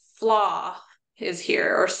 some flaw is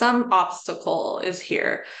here or some obstacle is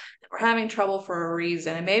here. We're having trouble for a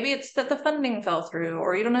reason. And maybe it's that the funding fell through,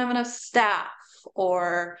 or you don't have enough staff,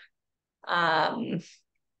 or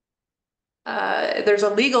there's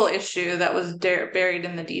a legal issue that was buried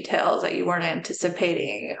in the details that you weren't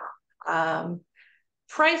anticipating.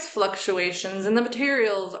 Price fluctuations in the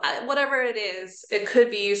materials, whatever it is, it could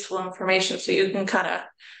be useful information so you can kind of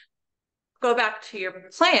go back to your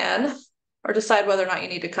plan or decide whether or not you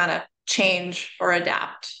need to kind of change or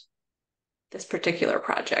adapt this particular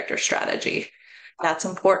project or strategy. That's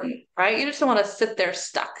important, right? You just don't want to sit there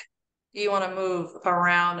stuck. You want to move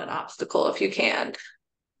around an obstacle if you can.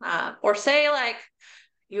 Or say like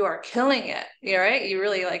you are killing it, right? You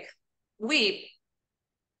really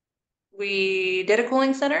we did a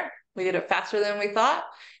cooling center. We did it faster than we thought.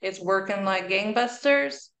 It's working like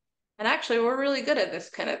gangbusters. And actually, we're really good at this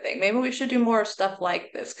kind of thing. Maybe we should do more stuff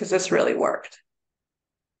like this because this really worked.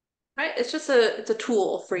 Right? It's just it's a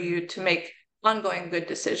tool for you to make ongoing good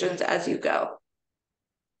decisions as you go.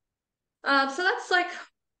 So that's like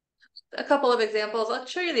a couple of examples. I'll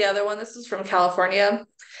show you the other one. This is from California.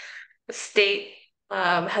 The state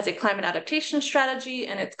has a climate adaptation strategy,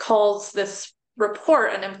 and it calls this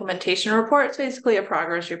report an implementation report. It's basically a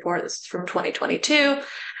progress report. This is from 2022.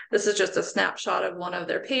 This is just a snapshot of one of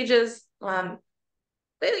their pages.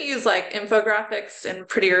 They use like infographics and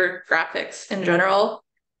prettier graphics in general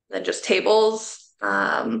than just tables.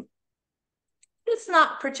 It's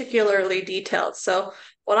not particularly detailed. So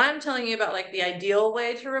what I'm telling you about like the ideal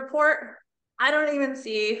way to report, I don't even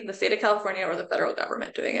see the state of California or the federal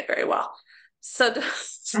government doing it very well. So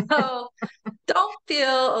don't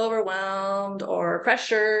feel overwhelmed or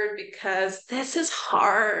pressured because this is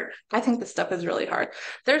hard. I think this stuff is really hard.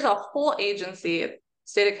 There's a whole agency,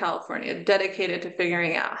 state of California, dedicated to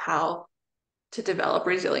figuring out how to develop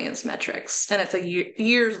resilience metrics. And it's a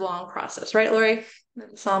years-long process, right, Lori?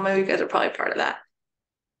 Salma, you guys are probably part of that.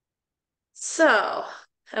 So,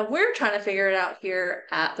 and we're trying to figure it out here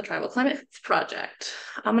at the Tribal Climate Project.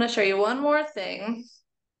 I'm going to show you one more thing.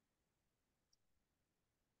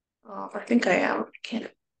 Oh, I think I am. I can't.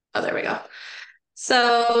 Oh, there we go.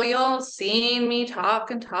 So you all seen me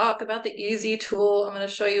talk about the easy tool. I'm going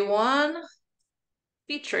to show you one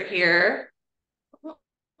feature here.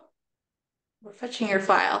 We're fetching your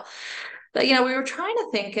file. But, we were trying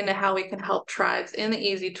to think into how we can help tribes in the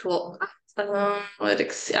easy tool.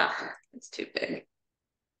 It's too big.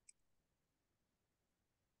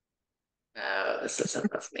 Oh, this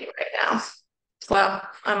isn't with me right now. Well,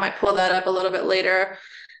 I might pull that up a little bit later.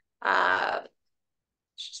 It's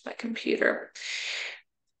just my computer.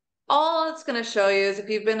 All it's going to show you is if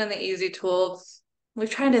you've been in the easy tools, we're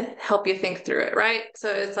trying to help you think through it, right? So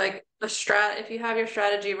it's like if you have your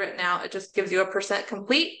strategy written out, it just gives you a percent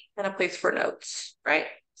complete and a place for notes, right?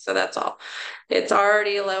 So that's all. It's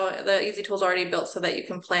already the easy tool's already built so that you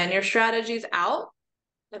can plan your strategies out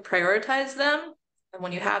and prioritize them. And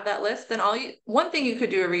when you have that list, then one thing you could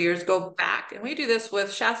do every year is go back. And we do this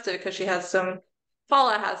with Shasta because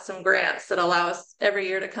Paula has some grants that allow us every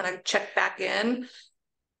year to kind of check back in.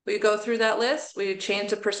 We go through that list, we change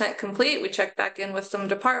the percent complete, we check back in with some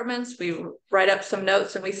departments, we write up some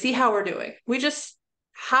notes, and we see how we're doing.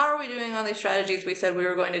 How are we doing on these strategies we said we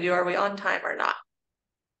were going to do? Are we on time or not?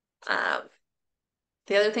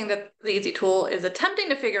 The other thing that the easy tool is attempting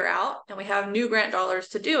to figure out, and we have new grant dollars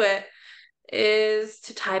to do it, is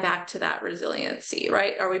to tie back to that resiliency,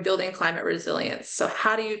 right? Are we building climate resilience? So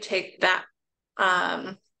how do you take that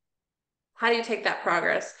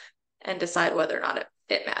progress and decide whether or not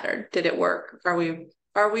it mattered? Did it work? Are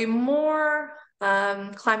we more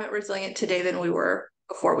climate resilient today than we were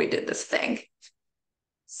before we did this thing?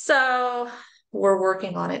 So we're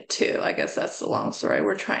working on it too. I guess that's the long story.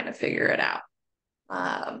 We're trying to figure it out.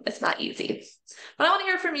 It's not easy, but I want to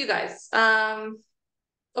hear from you guys.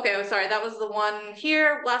 Okay, sorry, that was the one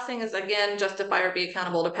here. Last thing is, again, justify or be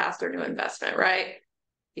accountable to past or new investment, right?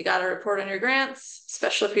 You got to report on your grants,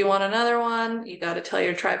 especially if you want another one. You got to tell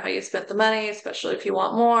your tribe how you spent the money, especially if you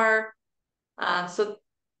want more. So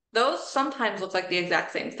those sometimes look like the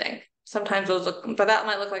exact same thing. Sometimes but that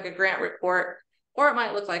might look like a grant report, or it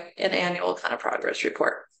might look like an annual kind of progress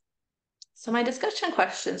report. So my discussion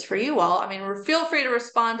questions for you all, I mean, feel free to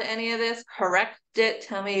respond to any of this, correct it,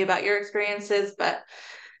 tell me about your experiences, but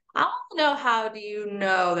I want to know, how do you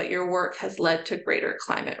know that your work has led to greater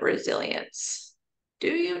climate resilience? Do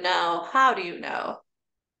you know? How do you know?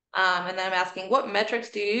 And then I'm asking, what metrics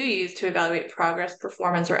do you use to evaluate progress,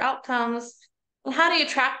 performance, or outcomes? And how do you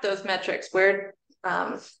track those metrics? Where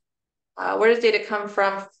does data come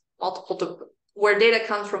from? Where data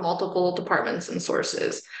comes from multiple departments and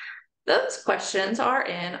sources? Those questions are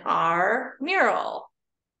in our mural.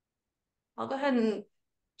 I'll go ahead and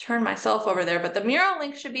turn myself over there, but the mural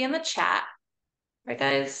link should be in the chat. Right,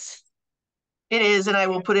 guys? It is, and I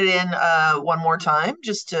will put it in one more time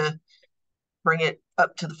just to bring it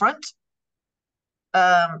up to the front.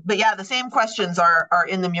 But yeah, the same questions are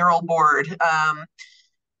in the mural board.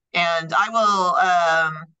 And I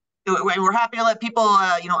will, we're happy to let people,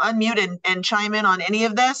 unmute and chime in on any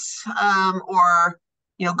of this, or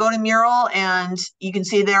go to mural, and you can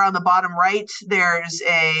see there on the bottom right, there's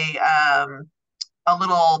a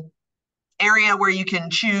little area where you can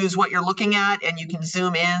choose what you're looking at, and you can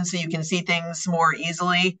zoom in so you can see things more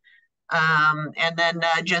easily. And then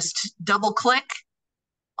just double click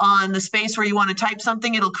on the space where you want to type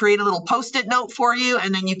something. It'll create a little post-it note for you,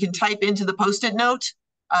 and then you can type into the post-it note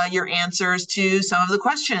your answers to some of the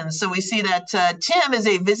questions. So we see that Tim is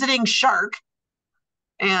a visiting shark,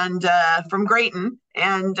 and from Grayton,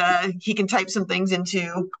 and he can type some things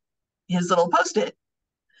into his little post-it.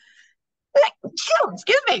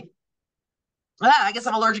 Excuse me. I guess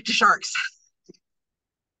I'm allergic to sharks.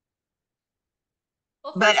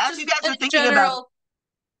 Well, but as you guys are thinking about,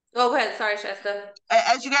 go ahead. Sorry, Shasta.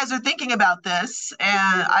 As you guys are thinking about this,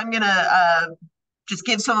 and I'm gonna just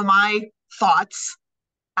give some of my thoughts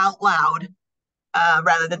out loud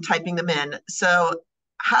rather than typing them in. So,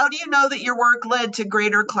 how do you know that your work led to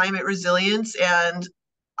greater climate resilience? And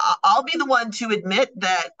I'll be the one to admit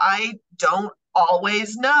that I don't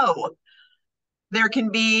always know. There can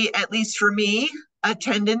be, at least for me, a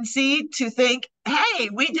tendency to think, hey,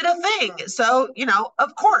 we did a thing. So,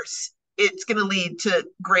 of course, it's going to lead to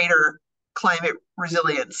greater climate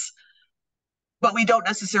resilience. But we don't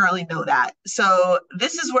necessarily know that. So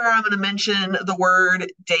this is where I'm going to mention the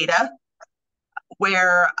word data,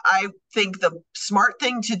 where I think the smart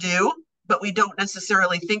thing to do, but we don't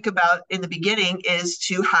necessarily think about in the beginning, is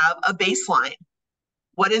to have a baseline.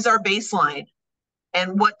 What is our baseline?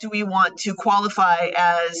 And what do we want to qualify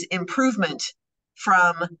as improvement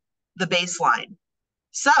from the baseline?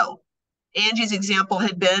 So Angie's example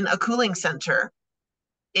had been a cooling center.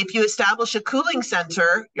 If you establish a cooling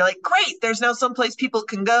center, you're like, great, there's now someplace people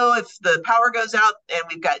can go if the power goes out and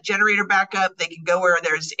we've got generator backup, they can go where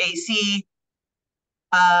there's AC.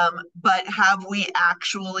 But have we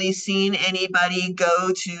actually seen anybody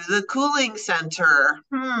go to the cooling center?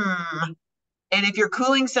 And if your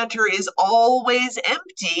cooling center is always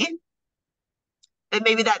empty, then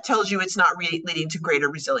maybe that tells you it's not leading to greater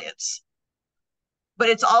resilience. But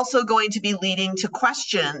it's also going to be leading to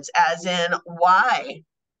questions, as in, why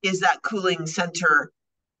is that cooling center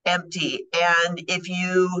empty? And if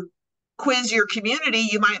you quiz your community,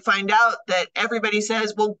 you might find out that everybody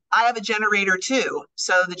says, well, I have a generator too.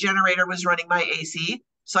 So the generator was running my AC,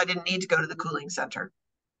 so I didn't need to go to the cooling center.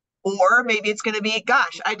 Or maybe it's going to be,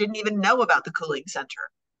 gosh, I didn't even know about the cooling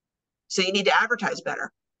center. So you need to advertise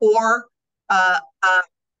better. Or I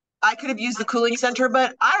could have used the cooling center,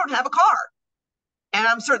 but I don't have a car. And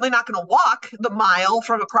I'm certainly not going to walk the mile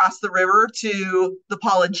from across the river to the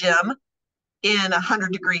Paula Gym in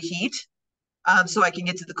 100-degree heat. So I can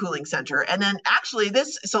get to the cooling center. And then actually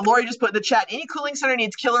so Lori just put in the chat, any cooling center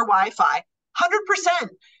needs killer Wi-Fi, 100%.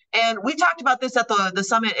 And we talked about this at the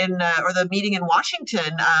summit or the meeting in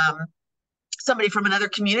Washington. Somebody from another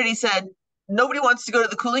community said, nobody wants to go to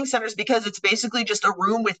the cooling centers because it's basically just a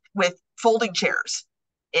room with folding chairs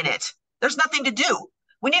in it. There's nothing to do.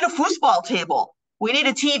 We need a foosball table. We need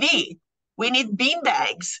a TV. We need bean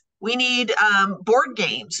bags. We need board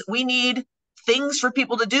games. We need things for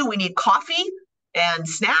people to do. We need coffee and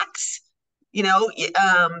snacks.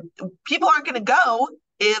 People aren't going to go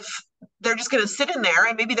if they're just going to sit in there,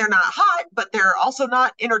 and maybe they're not hot, but they're also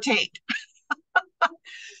not entertained.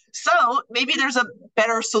 So maybe there's a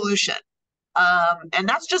better solution. And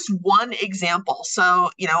that's just one example.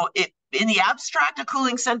 So, in the abstract, a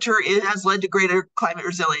cooling center has led to greater climate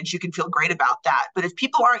resilience. You can feel great about that. But if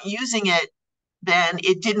people aren't using it, then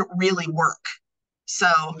it didn't really work. So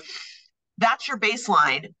that's your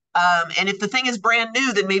baseline. And if the thing is brand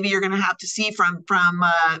new, then maybe you're going to have to see from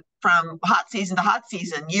hot season to hot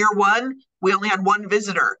season. Year 1, we only had 1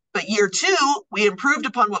 visitor. But year 2, we improved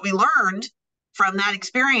upon what we learned from that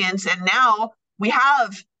experience. And now we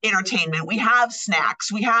have entertainment, we have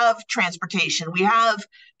snacks, we have transportation, we have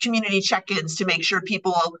community check-ins to make sure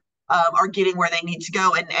people are getting where they need to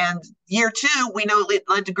go. And year 2, we know it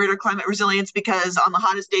led to greater climate resilience because on the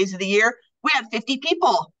hottest days of the year, we had 50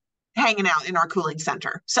 people hanging out in our cooling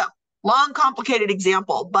center. So long, complicated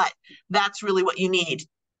example, but that's really what you need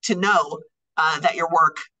to know that your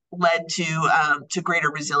work led to greater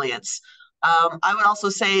resilience. I would also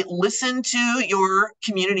say listen to your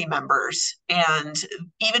community members. And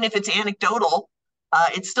even if it's anecdotal,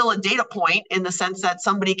 it's still a data point in the sense that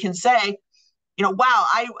somebody can say, wow,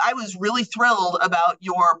 I was really thrilled about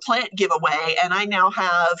your plant giveaway. And I now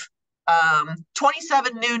have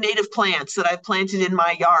 27 new native plants that I've planted in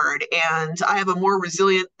my yard. And I have a more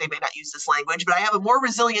resilient, they may not use this language, but I have a more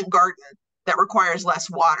resilient garden that requires less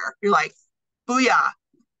water. You're like, booyah.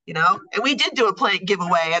 And we did do a plant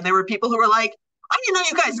giveaway, and there were people who were like, I didn't know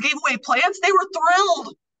you guys gave away plants. They were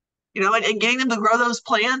thrilled, and getting them to grow those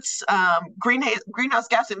plants, greenhouse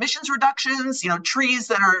gas emissions reductions, trees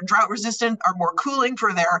that are drought resistant are more cooling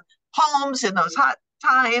for their homes in those hot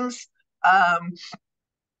times. And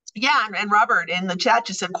Robert in the chat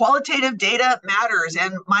just said qualitative data matters.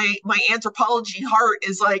 And my anthropology heart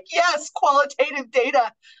is like, yes, qualitative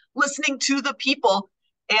data, listening to the people.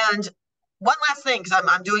 And one last thing, because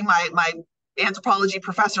I'm doing my anthropology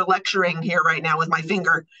professor lecturing here right now with my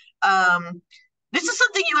finger. This is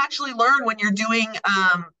something you actually learn when you're doing,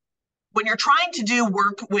 when you're trying to do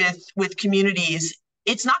work with communities.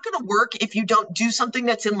 It's not going to work if you don't do something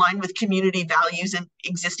that's in line with community values and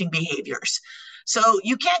existing behaviors. So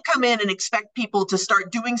you can't come in and expect people to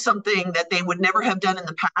start doing something that they would never have done in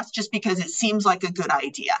the past just because it seems like a good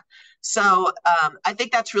idea. So I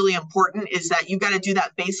think that's really important, is that you've got to do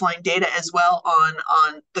that baseline data as well on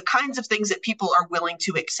the kinds of things that people are willing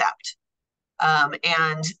to accept.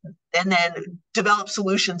 And then develop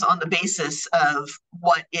solutions on the basis of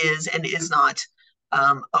what is and is not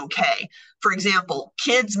okay. For example,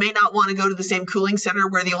 kids may not want to go to the same cooling center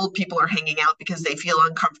where the old people are hanging out because they feel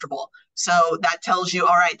uncomfortable. So that tells you,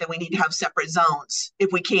 all right, then we need to have separate zones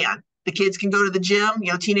if we can. The kids can go to the gym,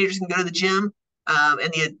 teenagers can go to the gym,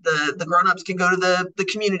 and the grown-ups can go to the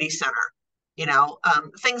community center.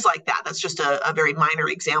 Things like that. That's just a very minor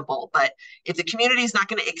example. But if the community is not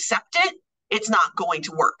going to accept it, it's not going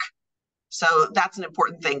to work. So that's an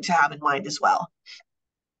important thing to have in mind as well.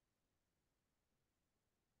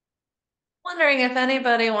 Wondering if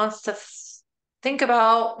anybody wants to think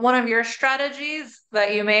about one of your strategies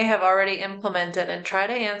that you may have already implemented and try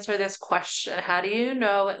to answer this question. How do you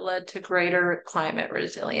know it led to greater climate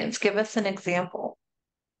resilience? Give us an example.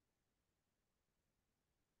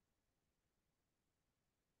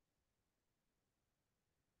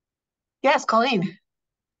 Yes, Colleen.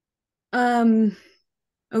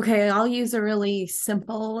 Okay, I'll use a really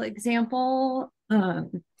simple example. I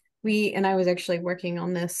was actually working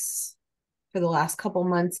on this for the last couple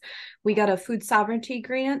months. We got a food sovereignty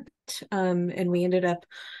grant, and we ended up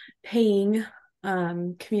paying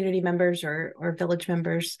community members or village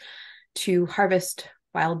members to harvest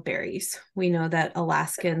wild berries. We know that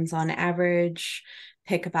Alaskans on average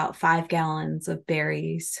pick about 5 gallons of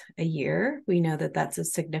berries a year. We know that that's a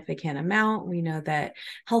significant amount. We know that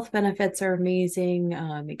health benefits are amazing.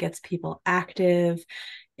 It gets people active.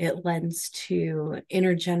 It lends to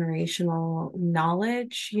intergenerational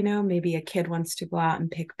knowledge. You know, maybe a kid wants to go out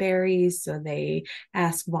and pick berries, so they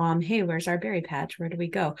ask mom, hey, where's our berry patch? Where do we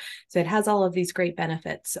go? So it has all of these great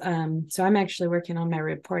benefits. So I'm actually working on my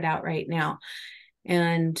report out right now.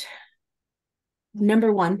 And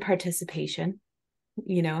number one, participation.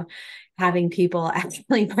 You know, having people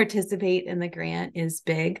actually participate in the grant is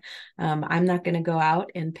big. I'm not going to go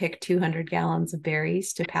out and pick 200 gallons of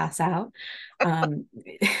berries to pass out.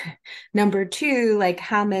 Number two, like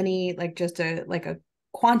how many, like just a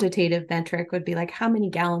quantitative metric would be like, how many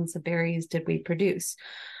gallons of berries did we produce?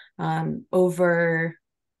 Over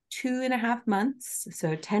 2.5 months,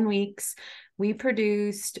 so 10 weeks, we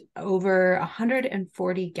produced over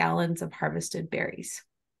 140 gallons of harvested berries.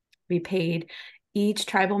 We paid each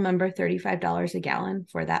tribal member $35 a gallon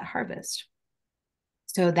for that harvest.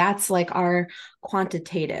 So that's like our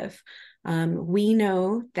quantitative. We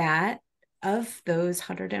know that of those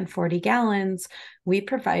 140 gallons, we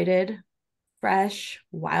provided fresh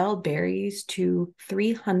wild berries to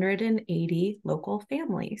 380 local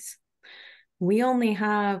families. We only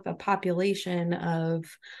have a population of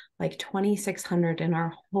like 2,600 in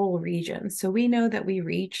our whole region. So we know that we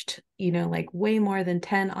reached, you know, like way more than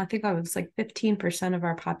 10, I think I was like 15% of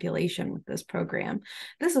our population with this program.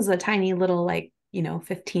 This is a tiny little, like, you know,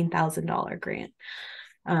 $15,000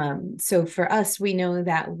 grant. So for us, we know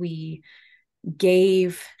that we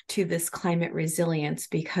gave to this climate resilience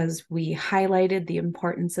because we highlighted the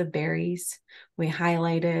importance of berries. We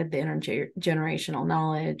highlighted the intergenerational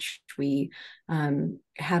knowledge. We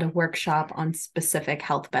had a workshop on specific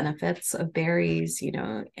health benefits of berries, you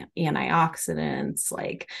know, antioxidants,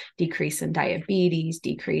 like decrease in diabetes,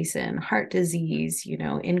 decrease in heart disease, you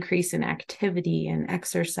know, increase in activity and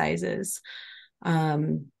exercises.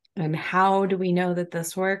 And how do we know that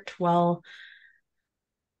this worked? Well,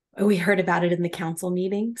 we heard about it in the council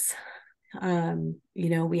meetings. You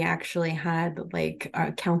know, we actually had like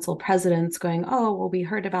our council presidents going, oh, well, we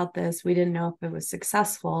heard about this. We didn't know if it was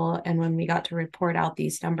successful. And when we got to report out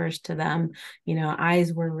these numbers to them, you know,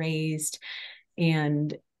 eyes were raised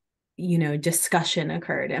and, you know, discussion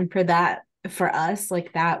occurred. And for that, for us,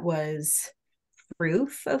 like that was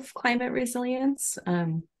proof of climate resilience.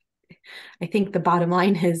 I think the bottom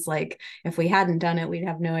line is like, if we hadn't done it, we'd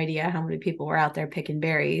have no idea how many people were out there picking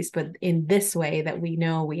berries. But in this way that we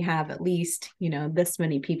know we have at least, you know, this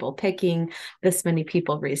many people picking, this many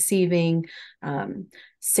people receiving,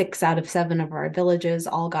 6 out of 7 of our villages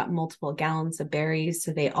all got multiple gallons of berries.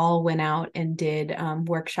 So they all went out and did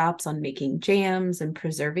workshops on making jams and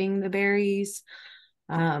preserving the berries.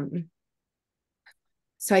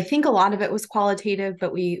 So I think a lot of it was qualitative,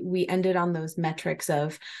 but we ended on those metrics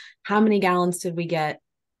of how many gallons did we get,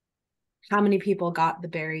 how many people got the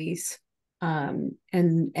berries, and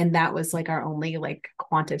that was like our only like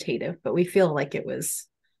quantitative, but we feel like it was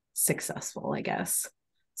successful, I guess.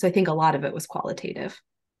 So I think a lot of it was qualitative.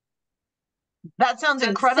 That sounds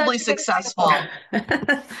incredibly successful.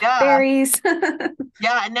 Yeah. Berries.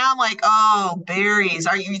 Yeah, and now I'm like, oh, berries.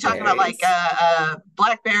 Are you talking about like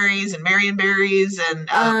blackberries and marionberries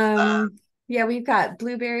and yeah, we've got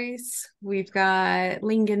blueberries, we've got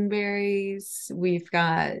lingonberries, we've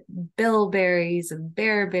got bilberries and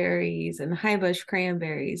bearberries and highbush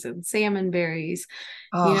cranberries and salmonberries.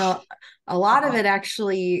 You know, a lot of it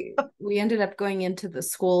actually, we ended up going into the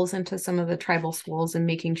schools, into some of the tribal schools, and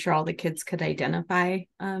making sure all the kids could identify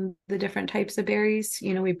the different types of berries.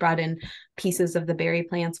 You know, we brought in pieces of the berry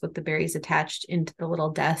plants with the berries attached into the little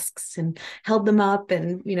desks and held them up.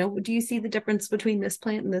 And, you know, do you see the difference between this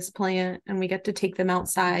plant and this plant? And we get to take them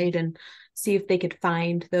outside and see if they could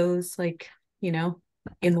find those, like, you know,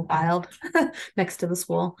 in the wild next to the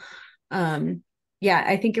school. Yeah,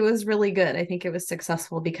 I think it was really good. I think it was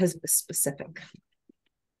successful because it was specific.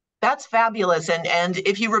 That's fabulous. And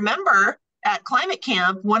if you remember at climate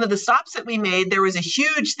camp, one of the stops that we made, there was a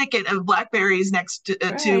huge thicket of blackberries next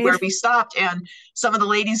to where we stopped. And some of the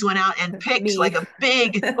ladies went out and picked like a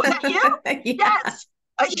big, was that you? Yeah. Yes.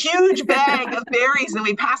 A huge bag of berries, and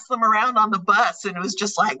we passed them around on the bus, and it was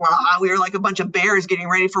just like, wow, we were like a bunch of bears getting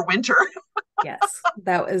ready for winter. Yes,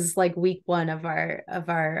 that was like week 1 of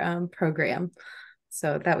our program.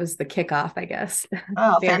 So that was the kickoff, I guess.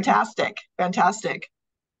 Oh, fantastic. Fantastic.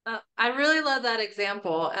 I really love that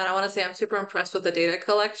example. And I want to say I'm super impressed with the data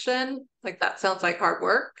collection. Like that sounds like hard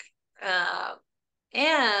work.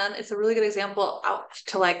 And it's a really good example out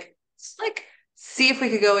to like see if we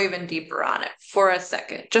could go even deeper on it for a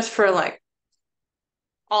second, just for like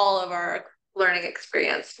all of our learning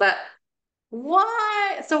experience. But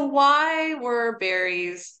why were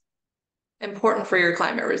berries important for your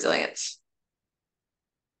climate resilience?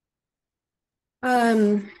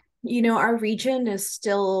 Our region is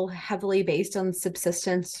still heavily based on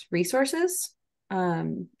subsistence resources.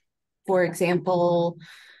 For example,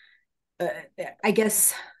 I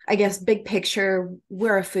guess big picture,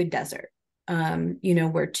 we're a food desert.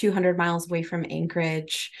 We're 200 miles away from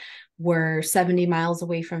Anchorage. We're 70 miles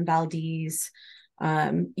away from Valdez.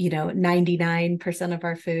 99% of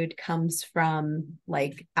our food comes from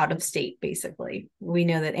like out of state, basically. We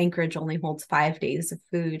know that Anchorage only holds 5 days of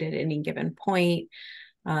food at any given point.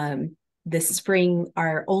 This spring,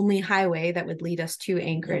 our only highway that would lead us to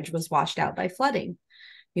Anchorage was washed out by flooding.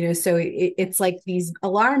 So it's like these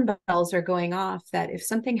alarm bells are going off that if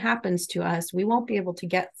something happens to us, we won't be able to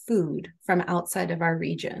get food from outside of our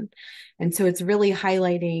region. And so it's really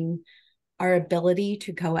highlighting our ability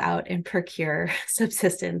to go out and procure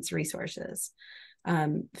subsistence resources.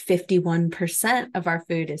 51% of our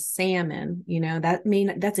food is salmon.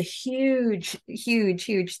 That's a huge, huge,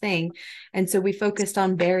 huge thing. And so we focused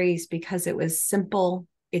on berries because it was simple,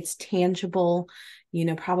 it's tangible.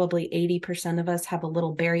 Probably 80% of us have a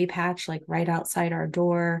little berry patch, like right outside our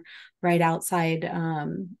door, right outside,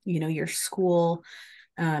 your school.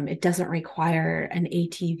 It doesn't require an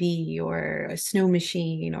ATV or a snow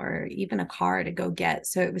machine or even a car to go get.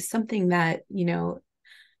 So it was something that,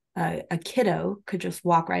 a kiddo could just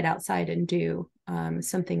walk right outside and do,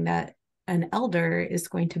 something that an elder is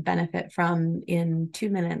going to benefit from in 2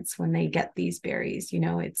 minutes when they get these berries.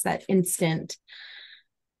 It's that instant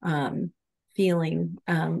feeling.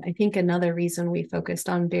 I think another reason we focused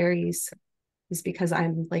on berries is because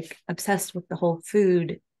I'm like obsessed with the whole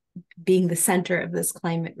food being the center of this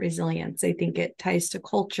climate resilience. I think it ties to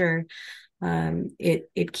culture.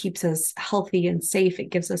 It keeps us healthy and safe. It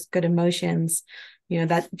gives us good emotions.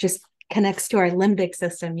 That just connects to our limbic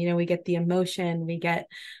system. We get the emotion, we get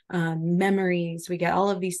memories, we get all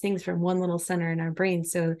of these things from one little center in our brain.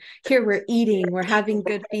 So here we're eating, we're having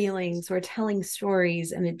good feelings, we're telling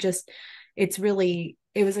stories, and it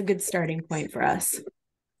was a good starting point for us,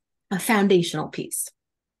 a foundational piece.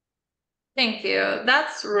 Thank you.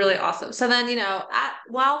 That's really awesome. So then,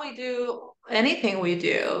 while we do anything we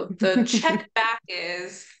do, the check back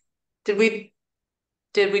is, did we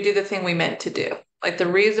do the thing we meant to do? Like the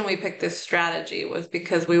reason we picked this strategy was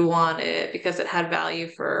because because it had value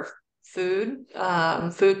for food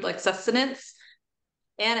like sustenance,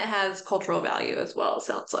 and it has cultural value as well, it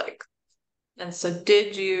sounds like. And so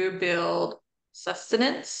did you build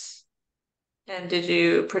sustenance, and did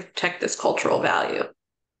you protect this cultural value?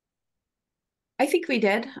 I think we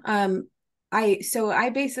did.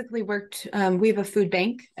 I basically worked, we have a food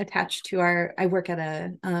bank attached to I work at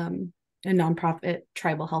a nonprofit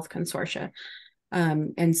tribal health consortia.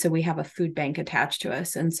 And so we have a food bank attached to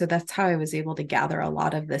us. And so that's how I was able to gather a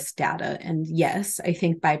lot of this data. And yes, I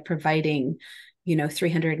think by providing,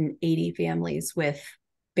 380 families with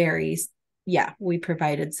berries, yeah, we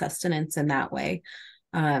provided sustenance in that way.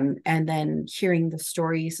 And then hearing the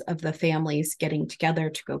stories of the families getting together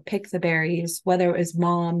to go pick the berries, whether it was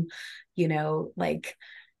mom, like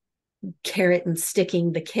carrot and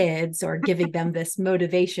sticking the kids, or giving them this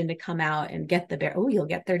motivation to come out and get the bear. Oh, you'll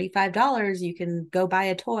get $35. You can go buy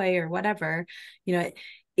a toy or whatever.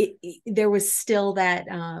 There was still that,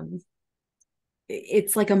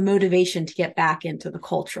 it's like a motivation to get back into the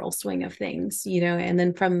cultural swing of things, and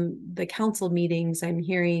then from the council meetings, I'm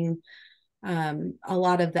hearing a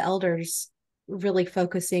lot of the elders really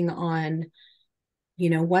focusing on,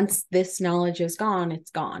 once this knowledge is gone, it's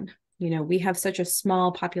gone. We have such a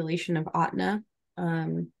small population of Atna,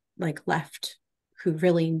 left, who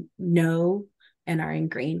really know and are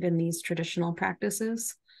ingrained in these traditional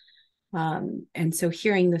practices. And so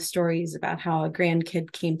hearing the stories about how a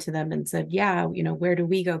grandkid came to them and said, yeah, where do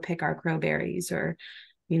we go pick our crowberries? Or,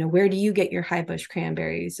 where do you get your high bush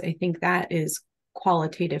cranberries? I think that is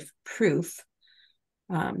qualitative proof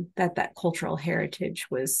that cultural heritage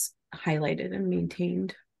was highlighted and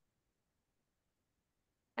maintained.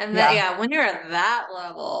 And that, yeah, when you're at that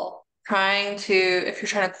level, if you're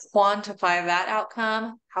trying to quantify that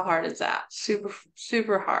outcome, how hard is that? Super,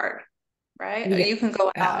 super hard, right? Yeah. You can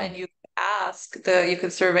go out and you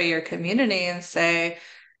could survey your community and say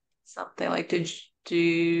something like,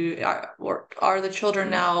 are the children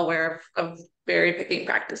now aware of berry picking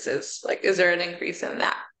practices? Like, is there an increase in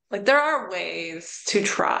that? Like, there are ways to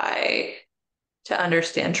try to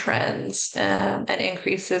understand trends and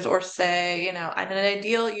increases, or say, in an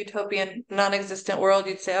ideal utopian non-existent world,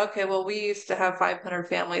 you'd say, okay, well, we used to have 500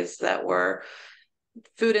 families that were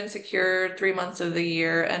food insecure 3 months of the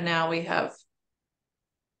year, and now we have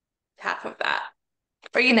half of that.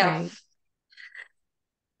 Or, you know. Right.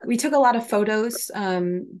 We took a lot of photos.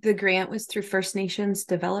 The grant was through First Nations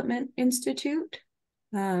Development Institute.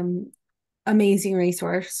 Amazing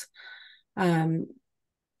resource. And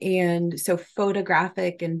so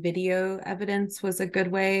photographic and video evidence was a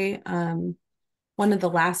good way. One of the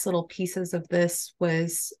last little pieces of this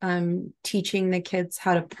was teaching the kids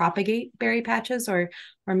how to propagate berry patches or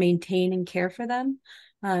maintain and care for them.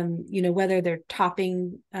 You know, whether they're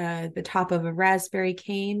topping the top of a raspberry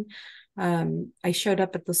cane. I showed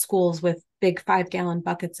up at the schools with big 5-gallon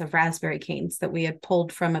buckets of raspberry canes that we had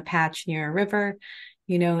pulled from a patch near a river,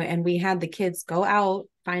 you know, and we had the kids go out,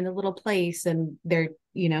 find a little place, and they're,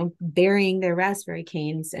 you know, burying their raspberry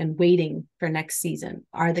canes and waiting for next season.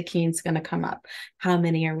 Are the canes going to come up? How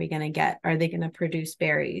many are we going to get? Are they going to produce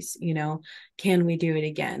berries? You know, can we do it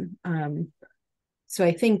again? So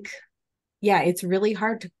I think, yeah, it's really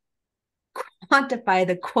hard to quantify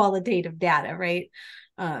the qualitative data, right?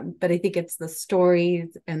 But I think it's the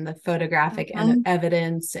stories and the photographic and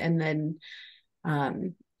evidence. And then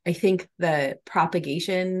I think the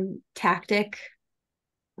propagation tactic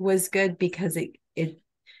was good because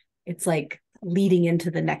it's like leading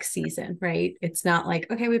into the next season, right? It's not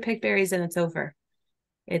like, okay, we picked berries and it's over.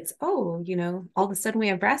 It's, oh, you know, all of a sudden we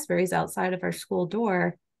have raspberries outside of our school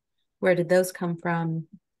door. Where did those come from?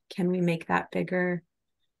 Can we make that bigger?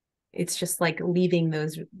 It's just like leaving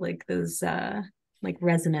those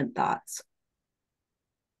resonant thoughts.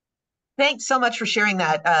 Thanks so much for sharing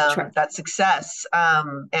that Sure. that success.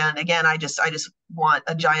 And again, I just want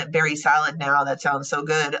a giant berry salad now. That sounds so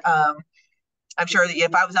good. I'm sure that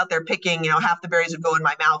if I was out there picking, you know, half the berries would go in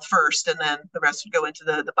my mouth first, and then the rest would go into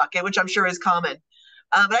the bucket, which I'm sure is common.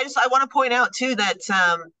 But I want to point out too that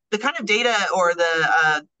the kind of data or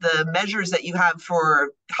the measures that you have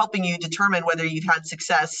for helping you determine whether you've had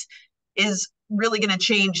success is really going to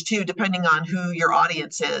change too, depending on who your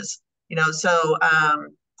audience is. You know, so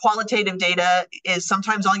qualitative data is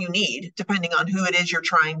sometimes all you need, depending on who it is you're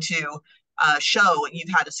trying to show you've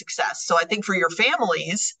had a success. So I think for your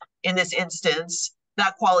families in this instance,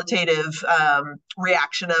 that qualitative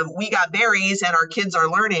reaction of we got berries and our kids are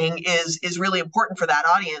learning is really important for that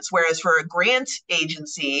audience. Whereas for a grant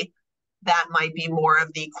agency, that might be more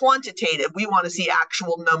of the quantitative. We want to see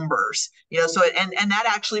actual numbers, you know. So and that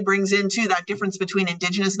actually brings into that difference between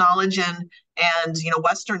indigenous knowledge and you know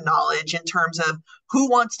Western knowledge in terms of who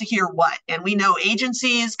wants to hear what. And we know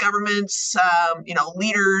agencies, governments, you know,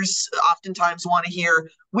 leaders oftentimes want to hear.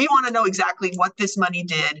 We want to know exactly what this money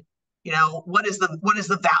did. You know, what is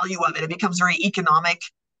the value of it? It becomes very economic.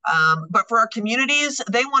 But for our communities,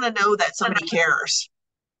 they want to know that somebody cares.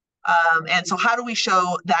 And so how do we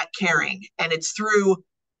show that caring? And it's through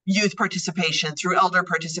youth participation, through elder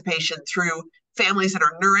participation, through families that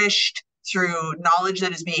are nourished, through knowledge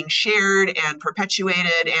that is being shared and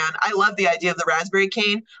perpetuated. And I love the idea of the raspberry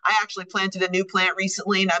cane. I actually planted a new plant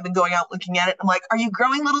recently, and I've been going out looking at it. I'm like, are you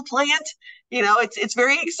growing, little plant? You know, it's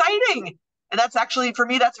very exciting. And that's actually, for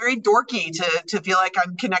me, that's very dorky to feel like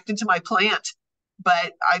I'm connected to my plant.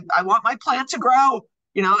 But I want my plant to grow.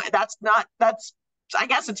 You know, that's I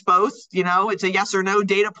guess it's both, you know, it's a yes or no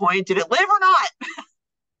data point. Did it live or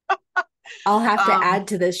not? I'll have to add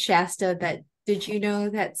to this, Shasta, that did you know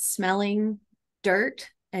that smelling dirt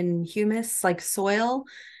and humus like soil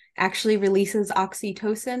actually releases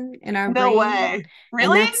oxytocin in our No brain? way.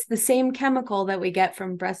 Really? And that's the same chemical that we get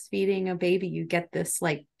from breastfeeding a baby. You get this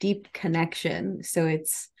like deep connection. So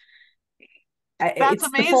it's That's the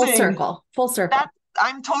amazing. full circle.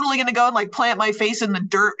 I'm totally going to go and like plant my face in the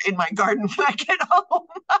dirt in my garden when I get home.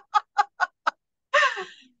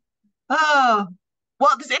 Oh,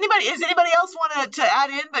 well, does anybody else want to add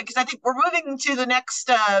in? Because I think we're moving to the next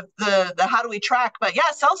the how do we track? But yeah,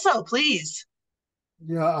 Celso, please.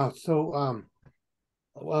 Yeah. So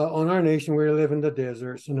well, on our nation, we live in the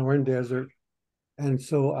desert, so we're in desert, and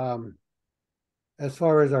so as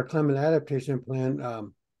far as our climate adaptation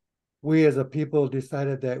plan, we as a people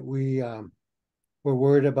decided that we were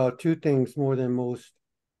worried about two things more than most,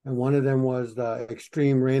 and one of them was the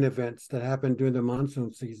extreme rain events that happen during the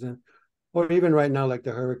monsoon season, or even right now, like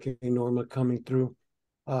the Hurricane Norma coming through,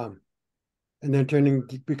 and then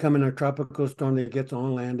becoming a tropical storm that gets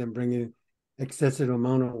on land and bringing excessive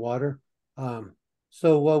amount of water.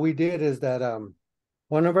 So what we did is that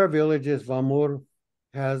one of our villages, Vamor,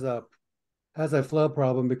 has a flood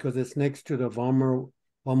problem because it's next to the Vamor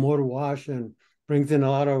Wash and brings in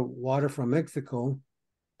a lot of water from Mexico.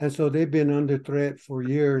 And so they've been under threat for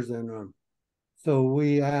years. And so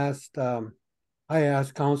I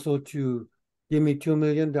asked council to give me $2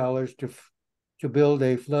 million to build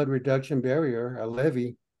a flood reduction barrier, a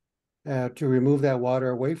levee, to remove that water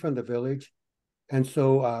away from the village. And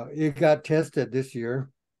so it got tested this year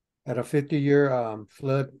at a 50-year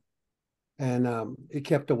flood, and it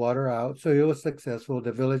kept the water out. So it was successful.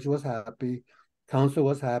 The village was happy. Council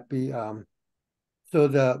was happy.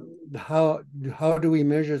 So how do we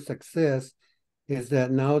measure success is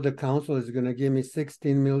that now the council is going to give me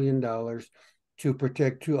 $16 million to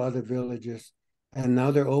protect 2 other villages. And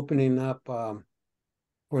now they're opening up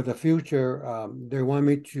for the future. They want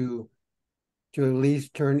me to at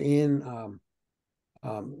least turn in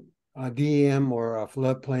a DEM or a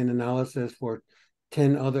floodplain analysis for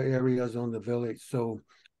 10 other areas on the village. So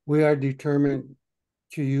we are determined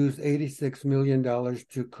to use $86 million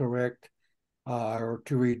to correct or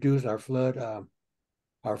to reduce our flood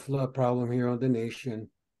problem here on the nation.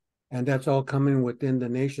 And that's all coming within the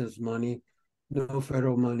nation's money, no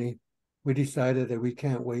federal money. We decided that we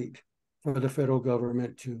can't wait for the federal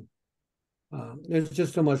government to. There's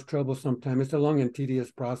just so much trouble sometimes. It's a long and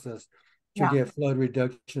tedious process to get flood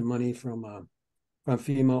reduction money from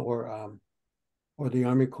FEMA or the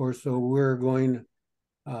Army Corps. So we're going,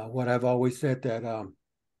 what I've always said, that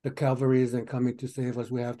the cavalry isn't coming to save us.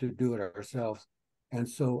 We have to do it ourselves. And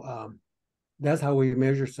so that's how we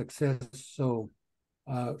measure success. So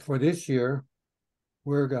for this year,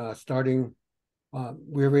 we're starting,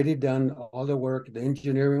 we've already done all the work, the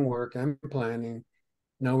engineering work and planning.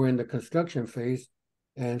 Now we're in the construction phase.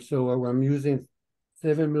 And so I'm using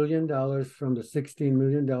 $7 million from the $16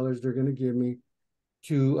 million they're going to give me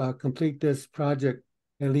to complete this project,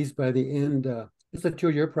 at least by the end. It's a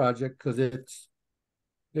 2-year project because it's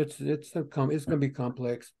going to be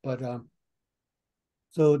complex, but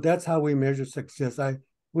so that's how we measure success.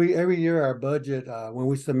 We every year our budget, when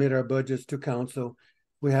we submit our budgets to council,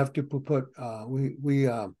 we have to we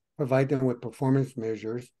provide them with performance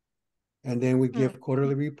measures, and then we give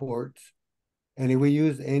quarterly reports. And if we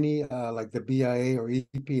use any like the BIA or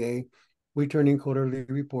EPA, we turn in quarterly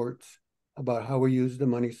reports about how we use the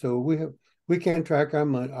money. So we can track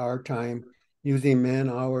our time using man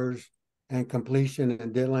hours and completion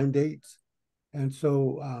and deadline dates. And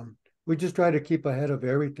so we just try to keep ahead of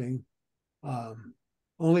everything,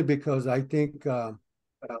 only because I think,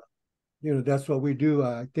 that's what we do.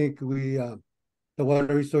 I think the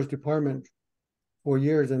Water Resource Department for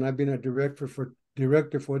years, and I've been a director for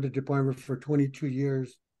the department for 22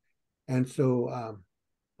 years. And so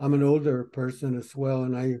I'm an older person as well.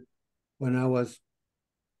 And when I was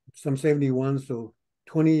some 71, so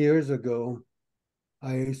 20 years ago,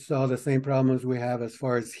 I saw the same problems we have as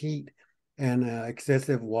far as heat and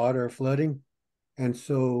excessive water flooding. And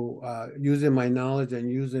so using my knowledge and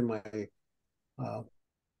using my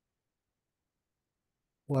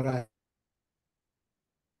what I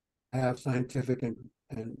have scientific and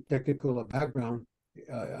technical background,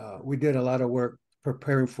 we did a lot of work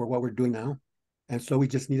preparing for what we're doing now. And so we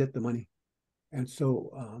just needed the money. And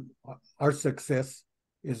so our success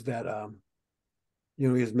is that,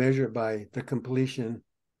 is measured by the completion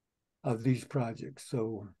of these projects.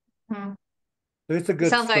 So, so it's a good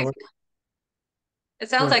story. It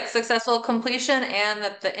sounds like successful completion, and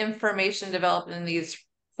that the information developed in these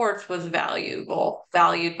reports was valued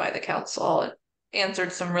by the council. It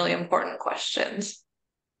answered some really important questions.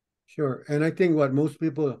 Sure. And I think what most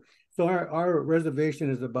people, so our reservation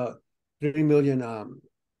is about 3 million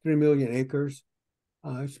acres.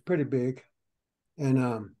 It's pretty big.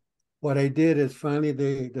 And what I did is finally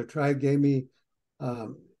the tribe gave me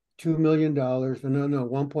 $2 million,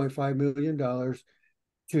 $1.5 million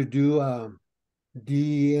to do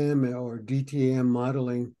DEM or DTM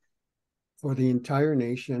modeling for the entire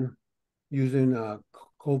nation using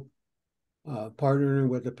partnering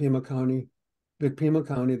with the Pima County, their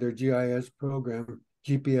GPS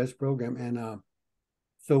program. And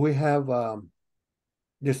so we have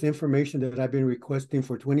this information that I've been requesting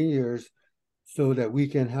for 20 years so that we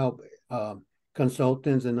can help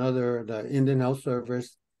consultants and the Indian Health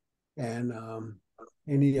Service and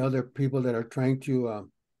any other people that are trying to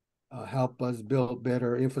help us build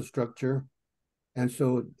better infrastructure. And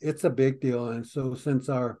so it's a big deal. And so since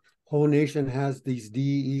our whole nation has these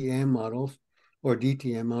DEM models or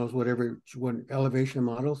DTM models, whatever, elevation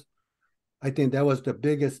models, I think that was the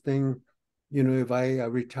biggest thing. If I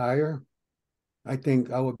retire, I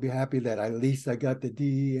think I would be happy that at least I got the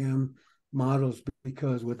DEM models,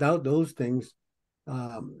 because without those things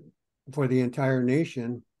for the entire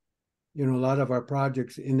nation, a lot of our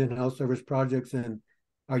projects, Indian Health Service projects and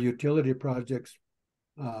our utility projects,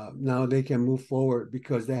 now they can move forward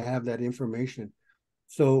because they have that information.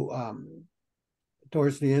 So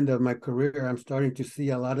towards the end of my career, I'm starting to see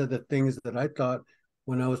a lot of the things that I thought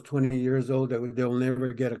when I was 20 years old that they'll never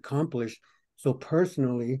get accomplished. So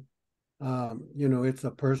personally, It's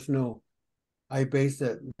a personal base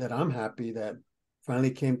that I'm happy that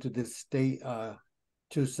finally came to this state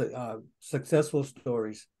to successful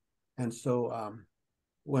stories. And so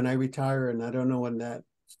when I retire, and I don't know when that's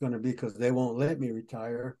going to be because they won't let me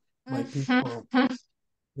retire, my people,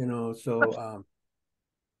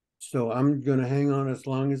 so I'm going to hang on as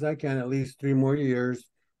long as I can, at least 3 more years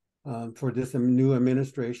for this new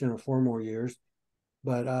administration, or 4 more years.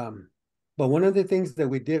 But one of the things that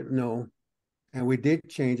we did know, and we did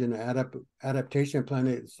change in the adaptation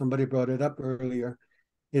plan, somebody brought it up earlier,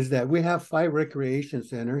 is that we have 5 recreation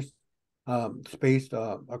centers spaced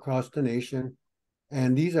across the nation.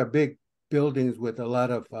 And these are big buildings with a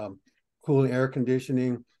lot of cooling, air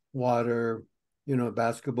conditioning, water,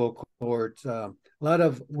 basketball courts, a lot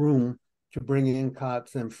of room to bring in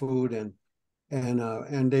cots and food,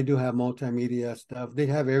 and they do have multimedia stuff. They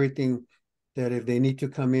have everything that if they need to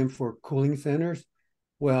come in for cooling centers.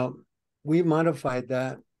 Well, we modified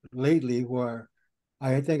that lately, where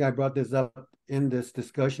I think I brought this up in this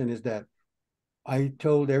discussion, is that I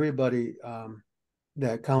told everybody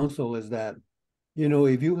that council is that,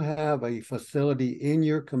 if you have a facility in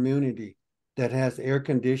your community that has air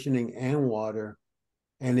conditioning and water,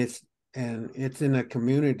 and it's in a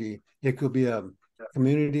community, it could be a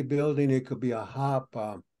community building, it could be a hop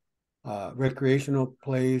recreational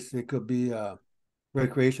place, it could be a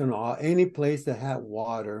recreational, any place that had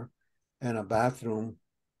water and a bathroom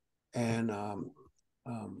and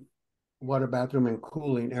water, bathroom, and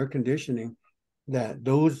cooling, air conditioning, that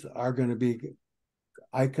those are going to be,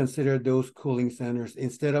 I consider those cooling centers,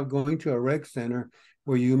 instead of going to a rec center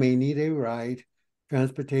where you may need a ride,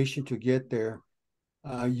 transportation to get there.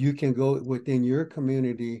 You can go within your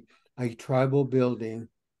community, a tribal building,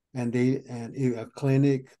 and a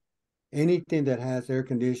clinic, anything that has air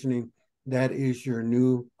conditioning, that is your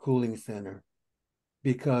new cooling center.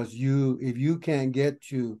 Because if you can't get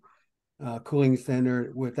to a cooling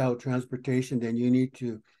center without transportation, then you need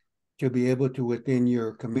to be able to, within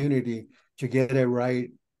your community, to get a ride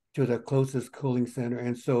to the closest cooling center.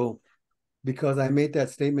 And so, because I made that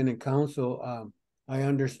statement in council, I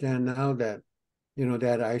understand now that,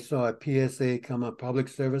 that I saw a PSA come, a public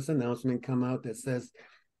service announcement come out that says,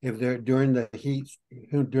 if they're during the heat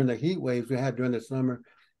waves we had during the summer,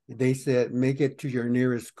 they said, make it to your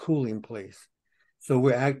nearest cooling place. So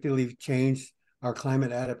we actively changed our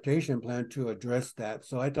climate adaptation plan to address that.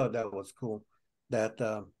 So I thought that was cool, that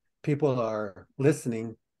people are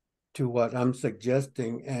listening to what I'm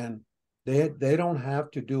suggesting, and they don't have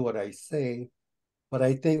to do what I say, but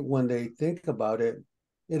I think when they think about it,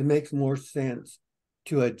 it makes more sense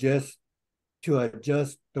to adjust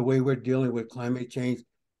the way we're dealing with climate change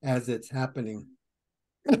as it's happening,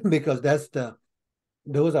 because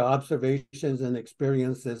those are observations and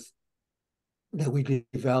experiences that we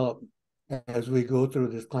develop as we go through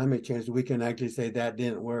this climate change. We can actually say that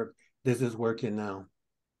didn't work, this is working now.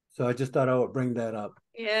 So I just thought I would bring that up.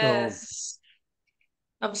 Yes.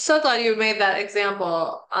 I'm so glad you made that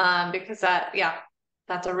example, because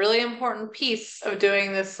that's a really important piece of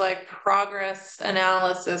doing this like progress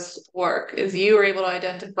analysis work, is you were able to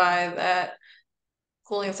identify that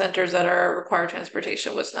cooling centers that are required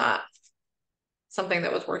transportation was not something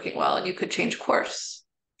that was working well, and you could change course.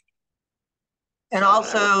 And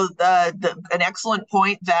also an excellent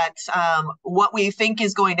point that what we think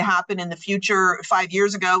is going to happen in the future 5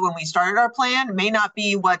 years ago when we started our plan may not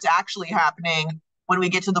be what's actually happening when we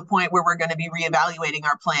get to the point where we're going to be reevaluating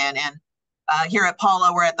our plan. And here at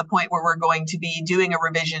Paula, we're at the point where we're going to be doing a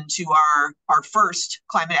revision to our first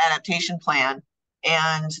climate adaptation plan.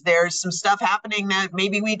 And there's some stuff happening that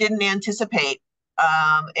maybe we didn't anticipate.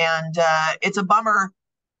 And it's a bummer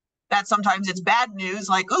that sometimes it's bad news,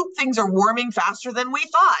 like, oh, things are warming faster than we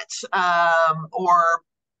thought.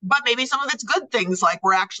 But maybe some of it's good things, like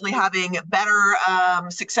we're actually having better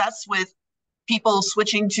success with people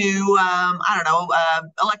switching to,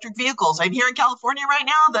 electric vehicles. I'm here in California right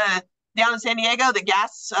now, down in San Diego, the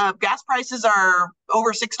gas prices are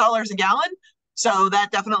over $6 a gallon. So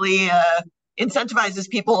that definitely incentivizes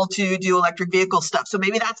people to do electric vehicle stuff. So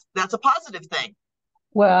maybe that's a positive thing.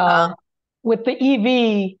 Well, with the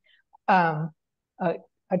EV,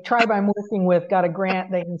 a tribe I'm working with got a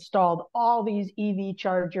grant. They installed all these EV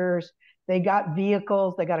chargers. They got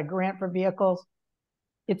vehicles. They got a grant for vehicles.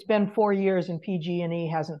 It's been 4 years and PG&E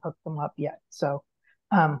hasn't hooked them up yet. So,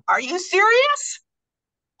 are you serious?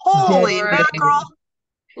 Holy mackerel!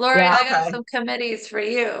 Lori, yeah, I got some committees for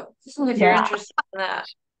you if you're interested in that.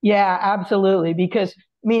 Yeah, absolutely. Because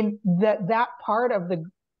I mean that part of the,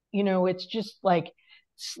 it's just like,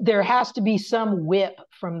 there has to be some whip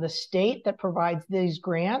from the state that provides these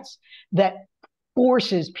grants that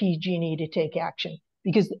forces PG&E to take action,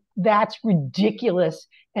 because that's ridiculous,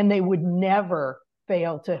 and they would never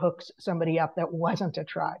fail to hook somebody up that wasn't a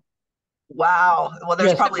tribe. Wow. Well,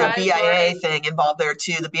 there's Just probably a Surprise BIA story. thing involved there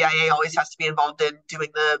too. The BIA always has to be involved in doing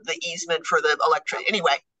the easement for the electric.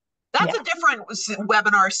 Anyway, that's yeah. a different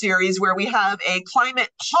webinar series where we have a climate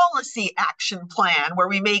policy action plan where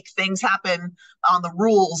we make things happen on the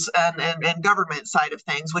rules and government side of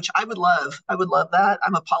things, which I would love. I would love that.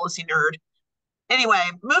 I'm a policy nerd. Anyway,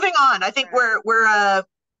 moving on. I think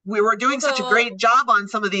we were doing such a great job on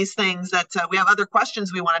some of these things that we have other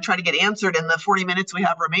questions we want to try to get answered in the 40 minutes we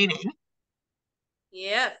have remaining.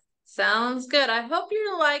 Yes, sounds good. I hope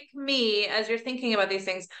you're like me as you're thinking about these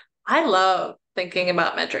things. I love thinking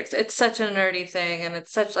about metrics. It's such a nerdy thing, and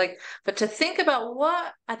it's such like, but to think about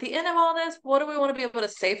what at the end of all this, what do we want to be able to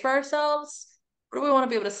say for ourselves? What do we want to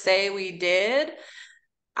be able to say we did?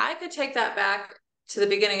 I could take that back to the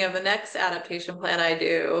beginning of the next adaptation plan I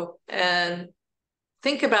do and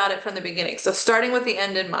think about it from the beginning. So starting with the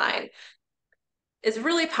end in mind is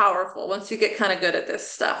really powerful once you get kind of good at this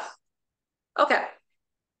stuff. Okay.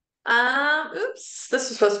 Oops, this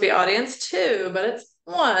was supposed to be audience 2, but it's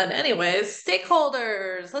 1. Anyways,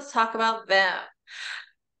 stakeholders, let's talk about them.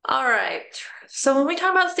 All right. So when we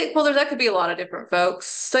talk about stakeholders, that could be a lot of different folks.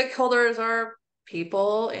 Stakeholders are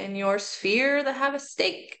people in your sphere that have a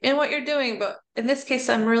stake in what you're doing. But in this case,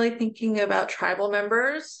 I'm really thinking about tribal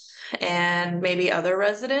members and maybe other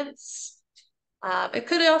residents. It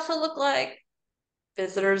could also look like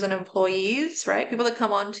visitors and employees, right? People that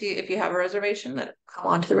come on to, if you have a reservation, that come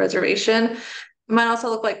onto the reservation. It might also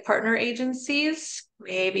look like partner agencies.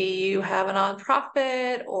 Maybe you have a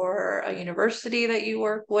nonprofit or a university that you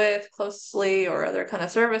work with closely, or other kind of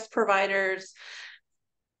service providers,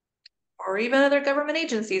 or even other government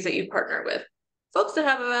agencies that you partner with. Folks that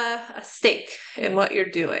have a stake in what you're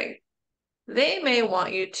doing. They may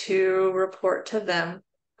want you to report to them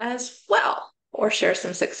as well, or share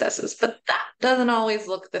some successes, but that doesn't always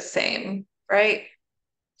look the same, right?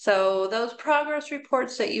 So those progress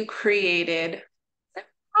reports that you created, they're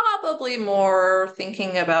probably more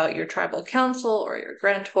thinking about your tribal council or your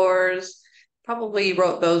grantors. Probably you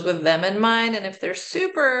wrote those with them in mind. And if they're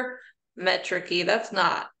super metric-y, that's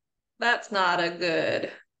not a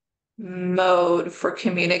good mode for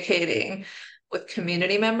communicating with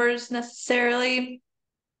community members necessarily.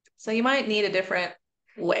 So you might need a different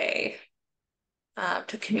way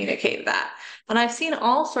to communicate that. And I've seen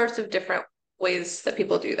all sorts of different ways that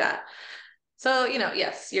people do that. So,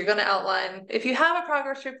 yes, you're going to outline, if you have a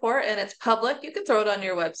progress report and it's public, you can throw it on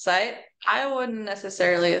your website. I wouldn't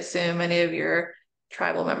necessarily assume any of your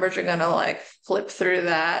tribal members are going to like flip through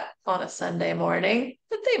that on a Sunday morning,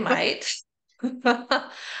 but they might.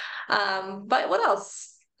 But what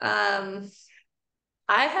else? I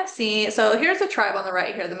have seen, so here's a tribe on the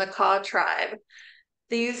right here, the Macaw tribe.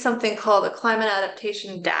 They use something called a climate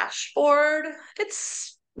adaptation dashboard.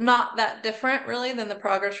 It's not that different really than the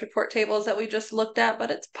progress report tables that we just looked at,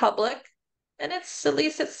 but it's public. And at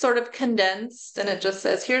least it's sort of condensed, and it just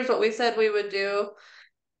says, here's what we said we would do,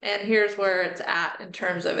 and here's where it's at in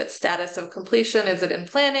terms of its status of completion. Is it in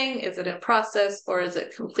planning? Is it in process? Or is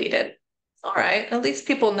it completed? All right, at least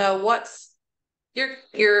people know what's, your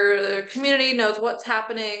community knows what's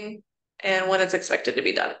happening and when it's expected to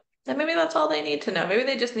be done. And maybe that's all they need to know. Maybe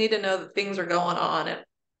they just need to know that things are going on, and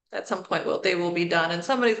at some point they will be done, and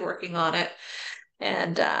somebody's working on it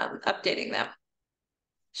and updating them.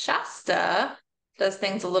 Shasta does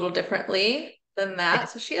things a little differently than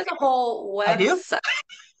that. So she has a whole I do? website.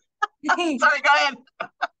 Sorry, go ahead.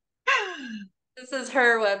 This is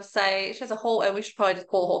her website. She has a whole, and we should probably just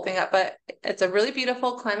pull the whole thing up, but it's a really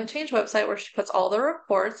beautiful climate change website where she puts all the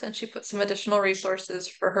reports, and she puts some additional resources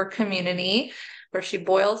for her community, where she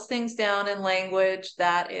boils things down in language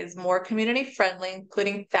that is more community friendly,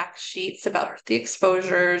 including fact sheets about the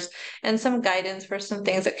exposures and some guidance for some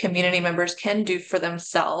things that community members can do for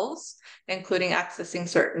themselves, including accessing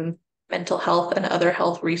certain mental health and other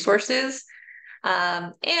health resources.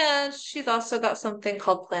 And she's also got something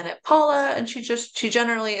called Planet Paula, and she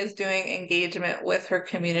generally is doing engagement with her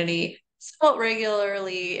community somewhat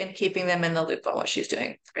regularly and keeping them in the loop on what she's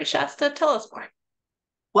doing. Great, Shasta, tell us more.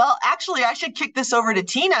 Well, actually, I should kick this over to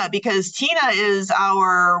Tina, because Tina is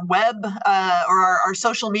our web or our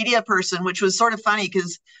social media person, which was sort of funny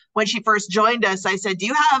because when she first joined us, I said, do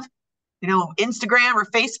you have Instagram or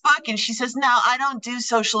Facebook? And she says, no, I don't do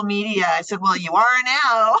social media. I said, well, you are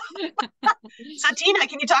now. So Tina,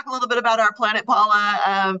 can you talk a little bit about our Planet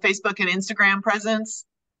Paula Facebook and Instagram presence?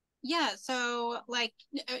 Yeah, so like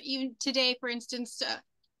even today, for instance,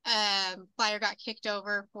 flyer got kicked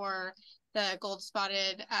over for the gold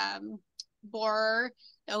spotted borer,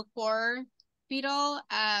 oak borer beetle.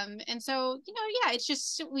 And so, yeah, it's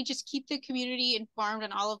just, we just keep the community informed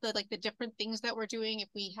on all of the, like, the different things that we're doing. If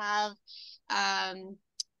we have,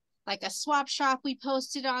 like a swap shop, we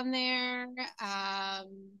posted on there.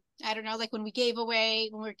 I don't know, like when we're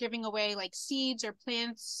giving away like seeds or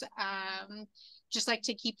plants, just like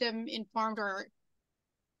to keep them informed, or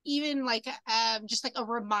even like just like a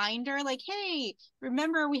reminder, like, hey,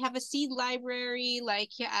 remember we have a seed library,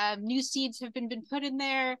 like new seeds have been put in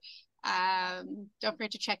there. Don't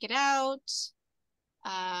forget to check it out.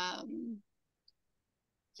 Yeah,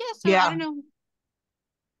 so I Yeah. don't know.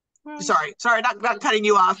 Sorry, not cutting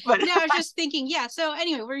you off, but no, I was just thinking, yeah. So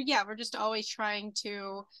anyway, we're just always trying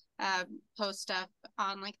to post stuff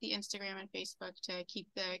on like the Instagram and Facebook to keep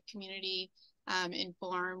the community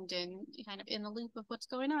informed and kind of in the loop of what's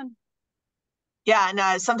going on. yeah,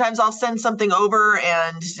 and sometimes I'll send something over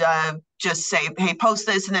and just say, "Hey, post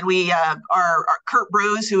this," and then we our Kurt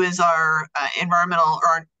Brose, who is our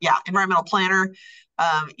environmental planner.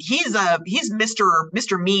 He's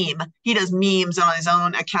Mr. Meme. He does memes on his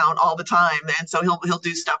own account all the time, and so he'll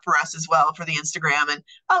do stuff for us as well for the Instagram. And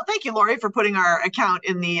oh, thank you, Lori, for putting our account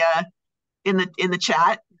in the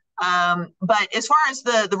chat. But as far as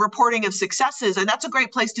the reporting of successes, and that's a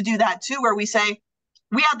great place to do that too, where we say,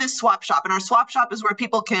 we have this swap shop, and our swap shop is where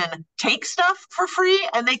people can take stuff for free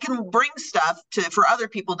and they can bring stuff for other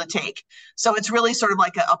people to take. So it's really sort of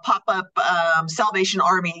like a pop-up Salvation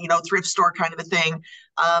Army, thrift store kind of a thing.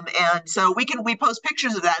 And so we post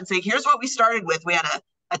pictures of that and say, here's what we started with. We had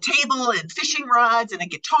a table and fishing rods and a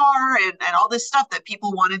guitar and all this stuff that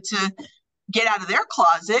people wanted to get out of their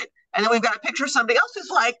closet. And then we've got a picture of somebody else who's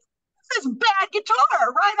like, this bad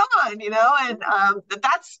guitar, right on, and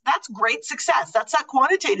that's great success. That's that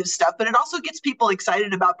quantitative stuff, but it also gets people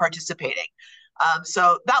excited about participating.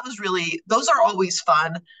 So those are always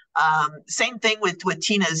fun. Same thing with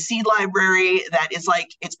Tina's seed library. That is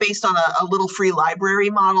like, it's based on a little free library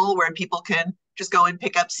model where people can just go and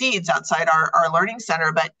pick up seeds outside our learning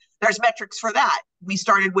center. But there's metrics for that. We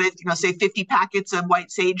started with, say 50 packets of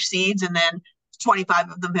white sage seeds, and then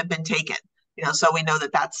 25 of them have been taken. So we know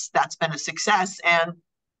that's been a success. And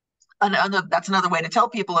that's another way to tell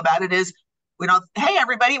people about it is, hey,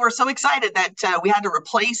 everybody, we're so excited that we had to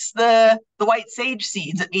replace the white sage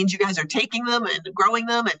seeds. It means you guys are taking them and growing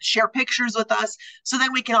them and share pictures with us. So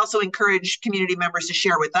then we can also encourage community members to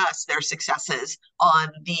share with us their successes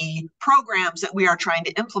on the programs that we are trying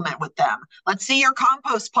to implement with them. Let's see your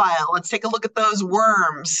compost pile. Let's take a look at those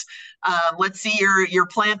worms. Let's see your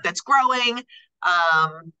plant that's growing.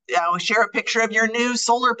 Share a picture of your new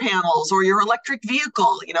solar panels or your electric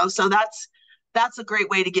vehicle, so that's a great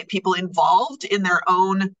way to get people involved in their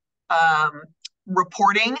own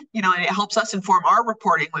reporting, and it helps us inform our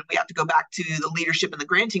reporting when we have to go back to the leadership and the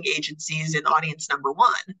granting agencies in audience number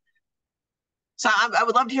 1. So I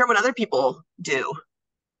would love to hear what other people do,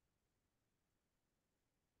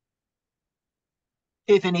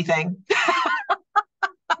 if anything.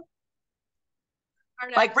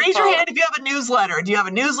 Like, raise your hand if you have a newsletter. Do you have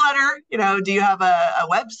a newsletter? Do you have a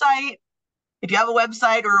website? If you have a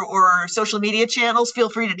website or social media channels, feel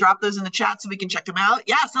free to drop those in the chat so we can check them out.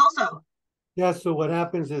 Yes, also. Yeah, so what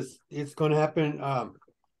happens is, it's going to happen.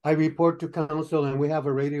 I report to council, and we have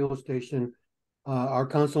a radio station. Our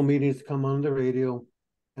council meetings come on the radio.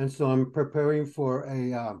 And so I'm preparing for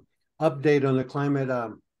a update on the climate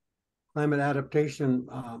adaptation,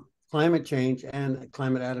 climate change and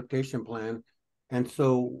climate adaptation plan. And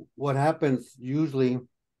so what happens usually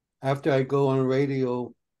after I go on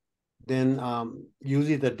radio, then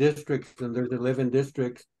usually the districts, and there's 11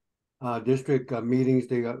 districts, district meetings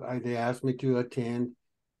they ask me to attend.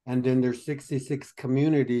 And then there's 66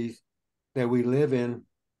 communities that we live in.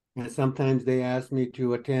 And sometimes they ask me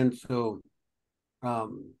to attend. So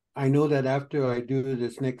I know that after I do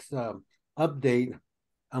this next update,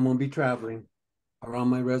 I'm going to be traveling around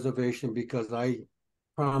my reservation, because I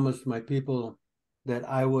promised my people that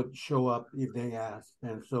I would show up if they asked.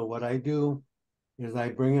 And so what I do is I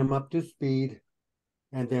bring them up to speed,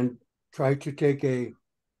 and then try to take a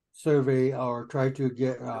survey or try to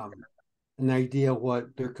get an idea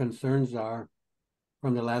what their concerns are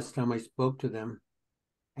from the last time I spoke to them.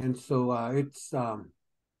 And so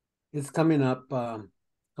it's coming up,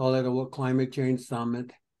 call it a World Climate Change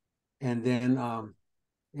Summit. And then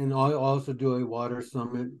and I also do a water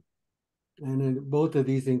summit. And then both of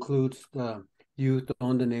these includes the youth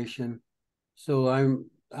on the nation. So I'm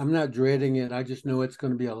not dreading it. I just know it's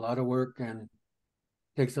going to be a lot of work and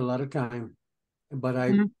takes a lot of time. But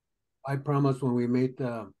I promise when we made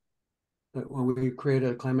when we created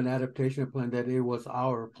a climate adaptation plan, that it was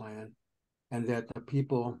our plan, and that the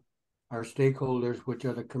people our stakeholders, which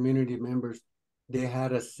are the community members, they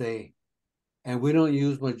had a say. And we don't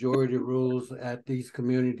use majority rules at these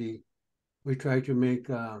community. We try to make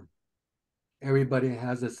everybody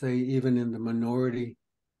has a say, even in the minority.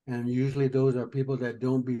 And usually those are people that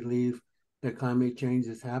don't believe that climate change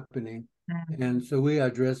is happening. And so we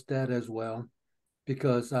address that as well,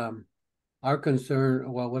 because our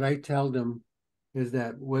concern, well, what I tell them is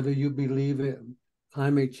that whether you believe it,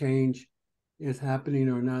 climate change is happening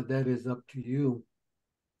or not, that is up to you.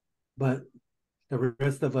 But the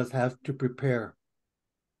rest of us have to prepare.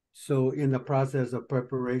 So in the process of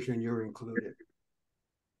preparation, you're included.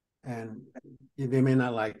 And they may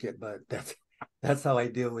not like it, but that's how I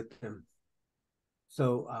deal with them.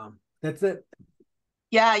 So that's it.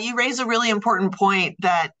 Yeah, you raise a really important point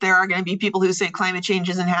that there are going to be people who say climate change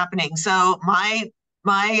isn't happening. So my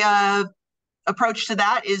approach to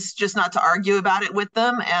that is just not to argue about it with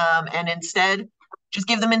them, and instead just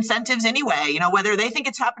give them incentives anyway. You know, whether they think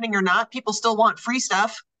it's happening or not, people still want free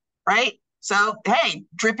stuff, right? So hey,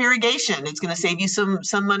 drip irrigation, it's going to save you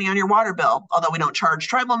some money on your water bill. Although we don't charge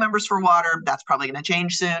tribal members for water, that's probably going to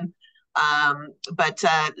change soon. But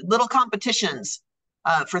little competitions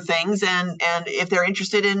for things, and if they're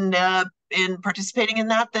interested in participating in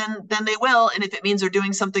that, then they will. And if it means they're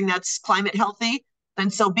doing something that's climate healthy, then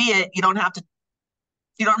so be it. You don't have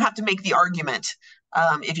to make the argument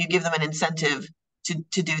if you give them an incentive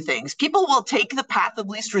to do things. People will take the path of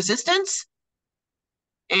least resistance.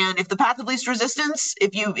 And if the path of least resistance,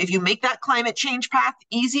 if you make that climate change path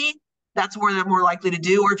easy, that's where they're more likely to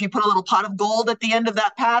do. Or if you put a little pot of gold at the end of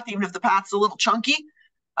that path, even if the path's a little chunky,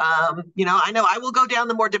 you know I will go down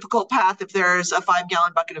the more difficult path if there's a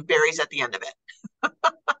 5-gallon bucket of berries at the end of it.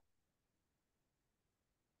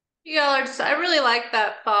 Yeah, I really like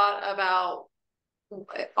that thought about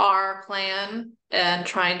our plan and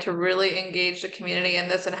trying to really engage the community in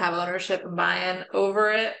this and have ownership and buy-in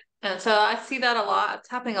over it. And so I see that a lot. It's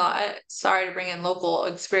happening a lot. Sorry to bring in local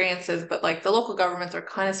experiences, but like the local governments are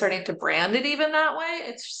kind of starting to brand it even that way.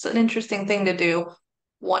 It's just an interesting thing to do.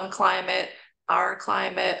 One climate, our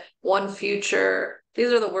climate, one future.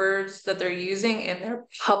 These are the words that they're using in their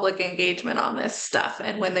public engagement on this stuff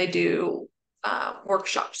and when they do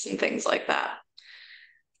workshops and things like that.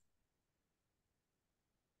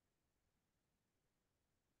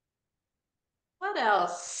 What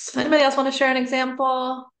else? Anybody else want to share an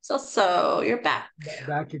example? So you're back.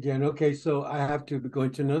 Back again. Okay, so I have to be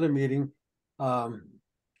going to another meeting.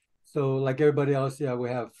 So like everybody else, yeah, we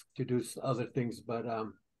have to do other things, but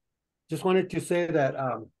just wanted to say that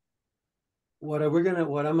what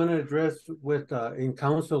I'm gonna address with in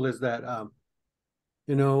council is that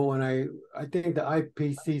you know, when I think the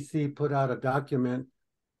IPCC put out a document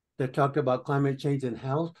that talked about climate change and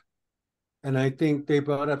health, and I think they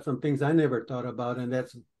brought up some things I never thought about, and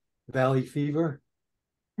that's valley fever.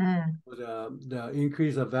 The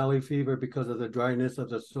increase of valley fever because of the dryness of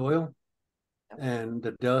the soil and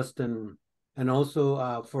the dust, and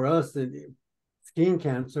also for us skin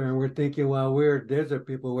cancer. And we're thinking, well, we're desert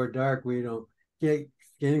people, we're dark, we don't get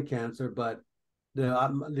skin cancer, but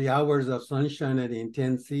the hours of sunshine and the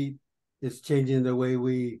intense heat is changing the way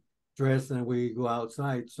we dress and we go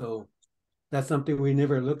outside. So that's something we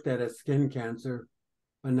never looked at as skin cancer,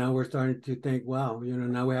 but now we're starting to think, wow, you know,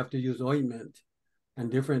 now we have to use ointment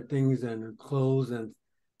and different things and clothes and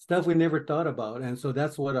stuff we never thought about. And so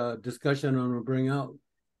that's what a discussion I'm gonna bring out.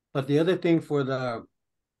 But the other thing for the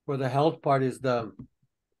health part is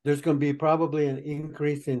there's going to be probably an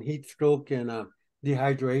increase in heat stroke and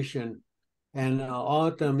dehydration. And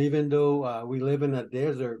autumn, even though we live in a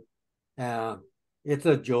desert, it's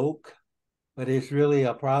a joke, but it's really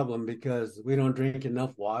a problem because we don't drink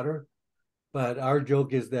enough water. But our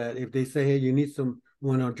joke is that if they say, hey, you need some,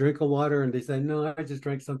 want to drink of water, and they say, no, I just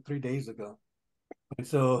drank some 3 days ago. And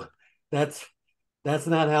so that's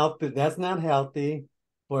not healthy. That's not healthy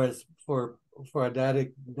for us, for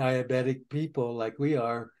diabetic people like we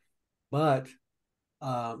are. But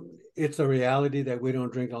it's a reality that we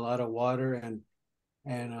don't drink a lot of water,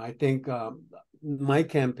 and I think my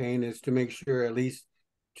campaign is to make sure at least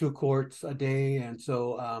 2 quarts a day, and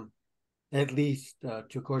so at least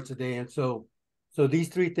 2 quarts a day. And so these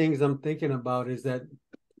 3 things I'm thinking about is that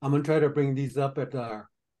I'm gonna try to bring these up at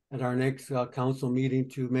our next council meeting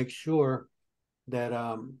to make sure that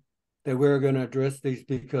that we're going to address these,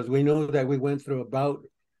 because we know that we went through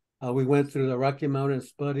the Rocky Mountain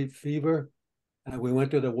spotted fever, and we went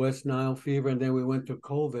through the West Nile fever, and then we went to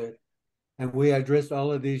COVID, and we addressed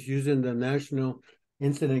all of these using the National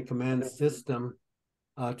Incident Command System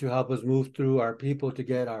to help us move through our people to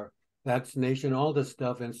get our vaccination, all this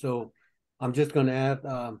stuff. And so I'm just going to add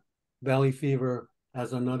valley fever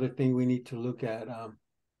as another thing we need to look at,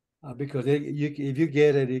 because if you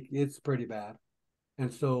get it, it's pretty bad.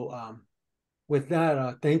 And so with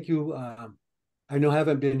that, thank you. I know I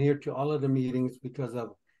haven't been here to all of the meetings because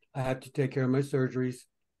I had to take care of my surgeries,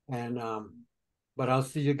 and but I'll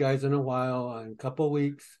see you guys in a while, in a couple of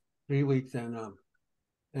weeks, 3 weeks, and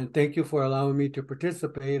thank you for allowing me to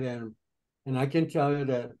participate. And I can tell you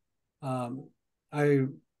that I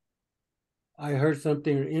heard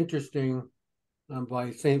something interesting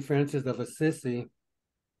by Saint Francis of Assisi.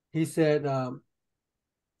 He said,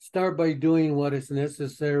 "Start by doing what is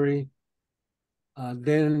necessary,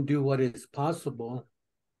 then do what is possible,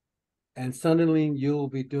 and suddenly you will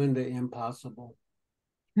be doing the impossible."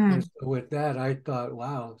 And so with that, I thought,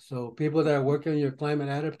 wow. So people that are working on your climate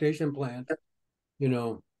adaptation plan,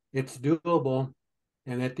 it's doable.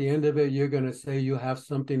 And at the end of it, you're going to say you have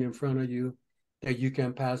something in front of you that you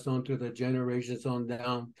can pass on to the generations on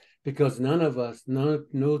down. Because none of us,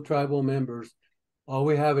 no tribal members, all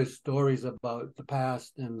we have is stories about the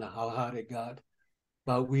past and how hot it got.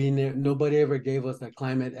 But nobody ever gave us a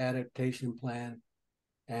climate adaptation plan.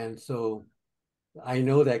 And so I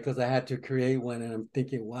know that because I had to create one, and I'm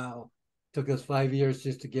thinking, wow, it took us 5 years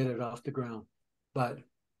just to get it off the ground. But,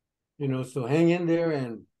 so hang in there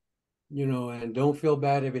and don't feel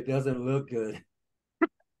bad if it doesn't look good.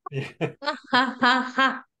 Thank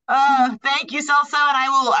you, Salsa, and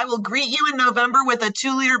I will greet you in November with a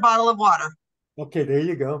 2-liter bottle of water. Okay, there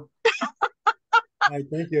you go. All right,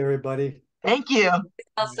 thank you, everybody. Thank you.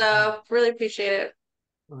 Also, really appreciate it.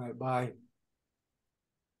 All right, bye.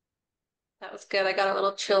 That was good. I got a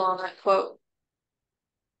little chill on that quote.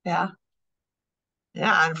 Yeah.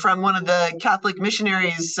 Yeah, and from one of the Catholic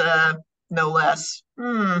missionaries, no less.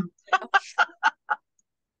 But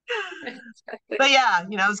yeah,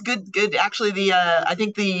 it's good. Actually, I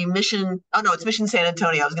think the mission, oh no, it's Mission San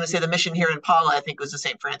Antonio. I was going to say the mission here in Paula, I think was the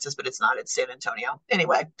St. Francis, but it's not. It's San Antonio.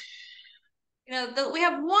 Anyway. We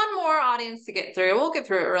have one more audience to get through. We'll get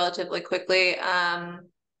through it relatively quickly.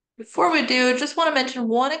 Before we do, just want to mention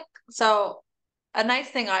one. So a nice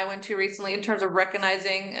thing I went to recently in terms of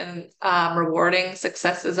recognizing and rewarding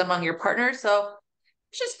successes among your partners. So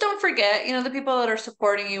just don't forget, the people that are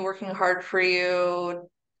supporting you, working hard for you,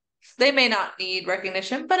 they may not need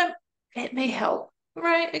recognition, but it may help,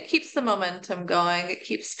 right? It keeps the momentum going. It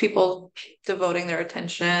keeps people devoting their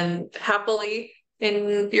attention happily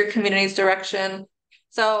in your community's direction.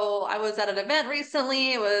 So I was at an event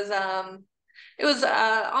recently. It was on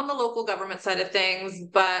the local government side of things,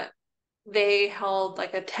 but they held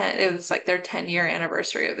it was like their 10-year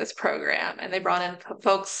anniversary of this program, and they brought in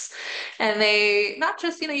folks, and they not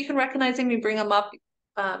just, you can recognize them, you bring them up.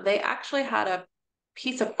 They actually had a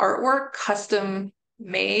piece of artwork custom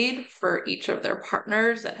made for each of their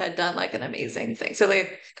partners that had done an amazing thing. So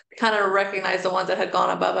they kind of recognized the ones that had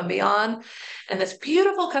gone above and beyond, and this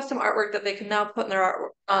beautiful custom artwork that they can now put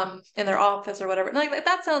in their office or whatever.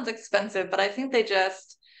 That sounds expensive, but I think they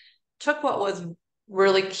just took what was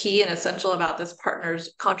really key and essential about this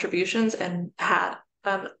partner's contributions and had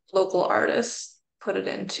local artists put it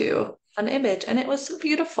into an image, and it was so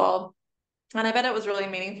beautiful. And I bet it was really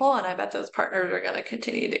meaningful, and I bet those partners are going to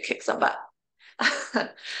continue to kick some butt.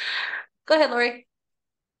 Go ahead, Lori.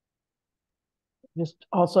 Just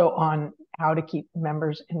also on how to keep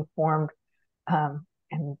members informed,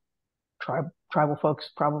 and tribal folks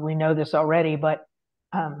probably know this already, but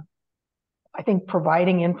I think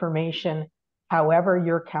providing information however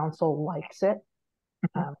your council likes it.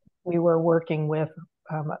 We were working with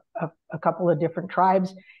a couple of different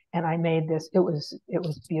tribes, and I made this. It was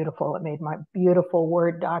beautiful. It made my beautiful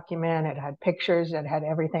Word document. It had pictures. It had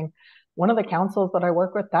everything. One of the councils that I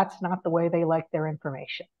work with, that's not the way they like their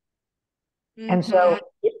information. And so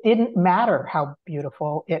it didn't matter how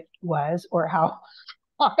beautiful it was or how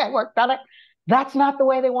long I worked on it. That's not the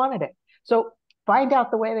way they wanted it. So find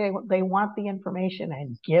out the way they want the information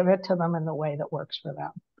and give it to them in the way that works for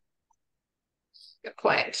them. Good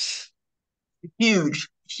point. Huge.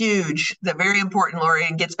 That very important, Lori,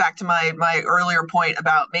 and gets back to my earlier point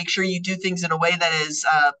about make sure you do things in a way that is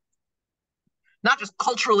not just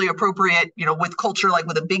culturally appropriate, with culture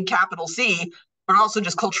with a big capital C, but also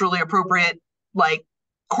just culturally appropriate,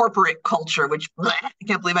 corporate culture, which I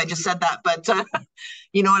can't believe I just said that, but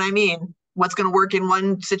you know what I mean? What's going to work in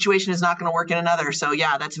one situation is not going to work in another. So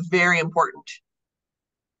yeah, that's very important.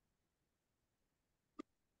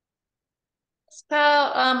 So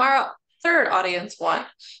our third audience one.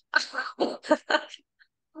 It's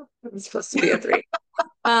supposed to be a 3.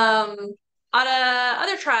 On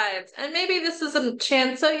other tribes, and maybe this is a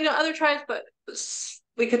chance. So other tribes, but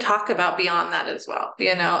we could talk about beyond that as well.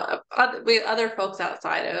 Other folks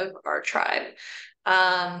outside of our tribe.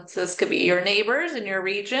 So this could be your neighbors in your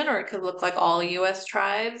region, or it could look like all US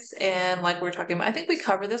tribes. And like we're talking about, I think we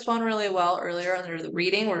covered this one really well earlier under the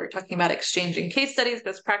reading, where we're talking about exchanging case studies,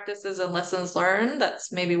 best practices, and lessons learned.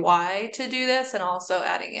 That's maybe why to do this, and also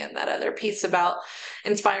adding in that other piece about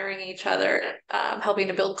inspiring each other, helping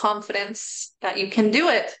to build confidence that you can do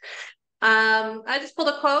it. I just pulled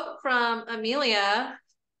a quote from Amelia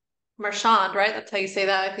Marchand, right? That's how you say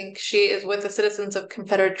that. I think she is with the Citizens of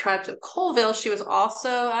Confederate Tribes of Colville. She was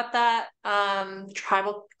also at that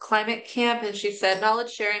tribal climate camp, and she said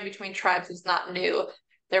knowledge sharing between tribes is not new.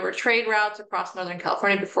 There were trade routes across Northern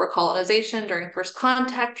California before colonization. During first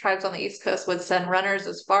contact, tribes on the East Coast would send runners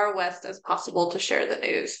as far west as possible to share the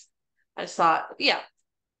news. I just thought, yeah,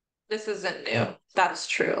 this isn't new. That's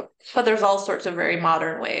true. But there's all sorts of very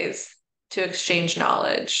modern ways to exchange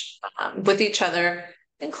knowledge with each other,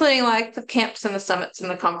 including like the camps and the summits and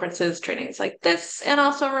the conferences, trainings like this, and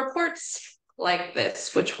also reports like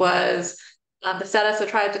this, which was the status of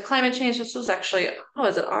tribes to climate change. This was actually, oh,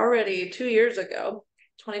 is it already 2 years ago,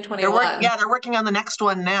 2021? They're working on the next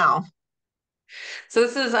one now. So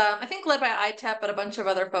this is, I think, led by ITEP, but a bunch of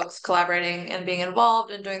other folks collaborating and being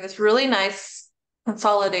involved and doing this really nice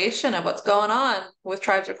consolidation of what's going on with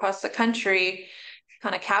tribes across the country,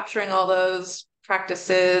 kind of capturing all those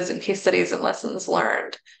practices and case studies and lessons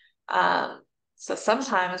learned. So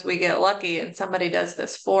sometimes we get lucky and somebody does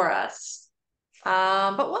this for us.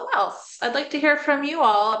 But what else? I'd like to hear from you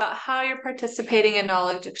all about how you're participating in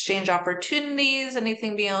knowledge exchange opportunities,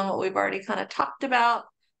 anything beyond what we've already kind of talked about.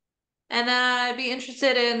 And I'd be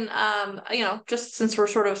interested in, just since we're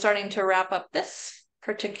sort of starting to wrap up this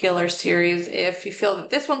particular series, if you feel that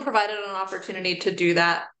this one provided an opportunity to do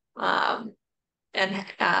that, and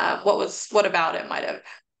what about it might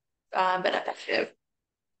have been effective.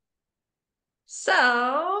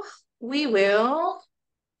 So we will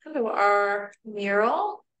go to our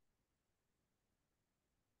mural.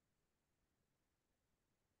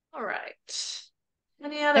 All right.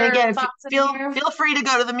 Any other And again, thoughts feel free to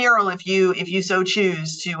go to the mural if you so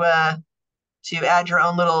choose to add your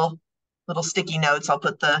own little sticky notes. I'll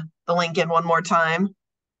put the link in one more time.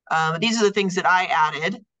 These are the things that I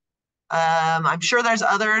added. I'm sure there's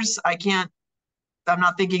others. I'm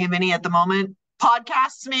not thinking of any at the moment.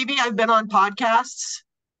 Podcasts, maybe. I've been on podcasts,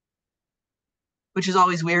 which is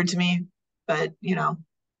always weird to me, but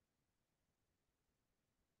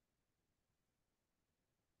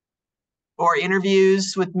or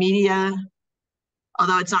interviews with media.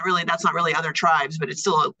 Although that's not really other tribes, but it's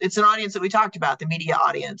an audience that we talked about, the media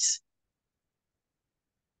audience.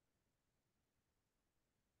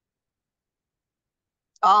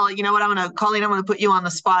 Oh, you know what? Colleen, I'm gonna put you on the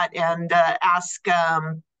spot and ask.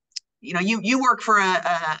 You work for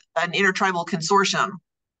an intertribal consortium.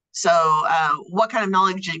 So, what kind of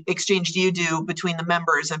knowledge exchange do you do between the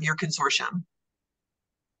members of your consortium?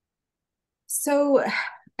 So,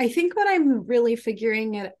 I think what I'm really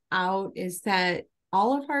figuring it out is that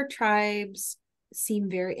all of our tribes seem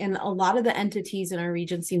and a lot of the entities in our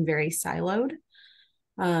region seem very siloed.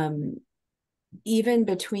 Even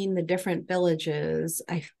between the different villages,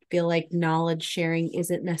 I feel like knowledge sharing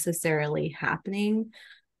isn't necessarily happening.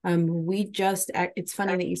 It's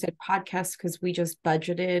funny that you said podcast, because we just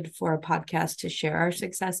budgeted for a podcast to share our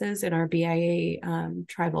successes in our BIA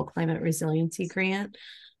Tribal Climate Resiliency Grant.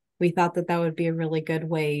 We thought that would be a really good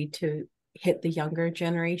way to hit the younger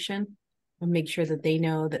generation and make sure that they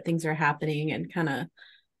know that things are happening, and kind of,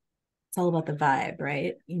 it's all about the vibe,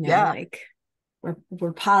 right? Like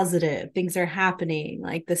we're positive, things are happening,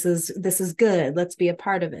 like this is good, let's be a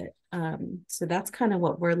part of it. So that's kind of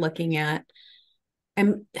what we're looking at.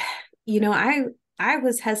 And I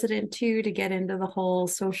was hesitant to get into the whole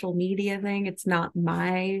social media thing. It's not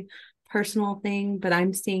my personal thing, but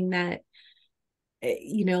I'm seeing that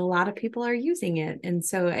a lot of people are using it. And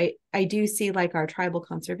so I do see, like, our tribal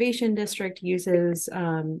conservation district uses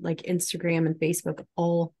like Instagram and Facebook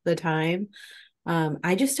all the time.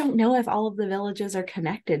 I just don't know if all of the villages are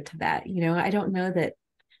connected to that. I don't know that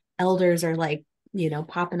elders are like,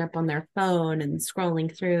 popping up on their phone and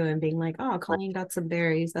scrolling through and being like, oh, Colleen got some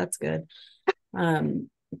berries, that's good. I'm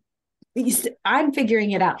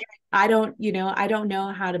figuring it out. I don't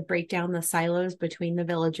know how to break down the silos between the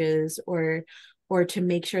villages, or to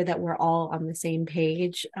make sure that we're all on the same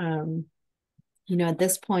page. At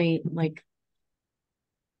this point, like,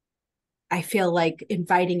 I feel like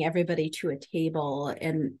inviting everybody to a table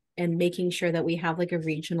and making sure that we have like a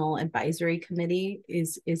regional advisory committee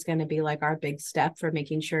is going to be like our big step for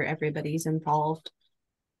making sure everybody's involved.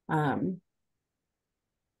 I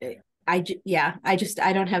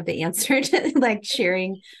don't have the answer to like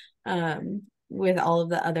sharing with all of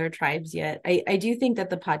the other tribes yet. I do think that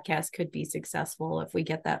the podcast could be successful if we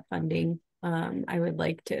get that funding. I would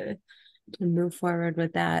like to move forward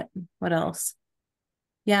with that. What else?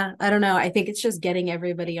 Yeah, I don't know. I think it's just getting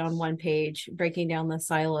everybody on one page, breaking down the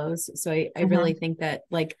silos. So I really think that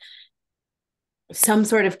like some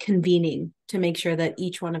sort of convening to make sure that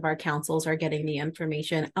each one of our councils are getting the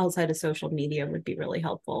information outside of social media would be really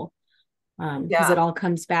helpful. Because it all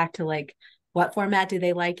comes back to like, what format do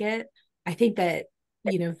they like it? I think that,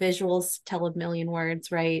 you know, visuals tell a million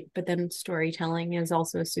words, right? But then storytelling is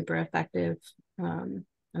also super effective. And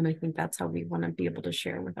I think that's how we want to be able to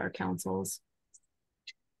share with our councils.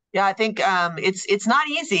 Yeah, I think it's not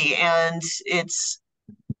easy, and it's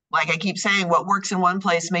like I keep saying, what works in one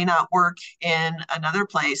place may not work in another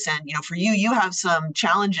place. And you know, for you, you have some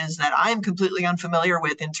challenges that I'm completely unfamiliar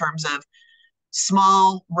with in terms of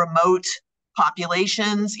small, remote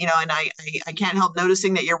populations. You know, and I can't help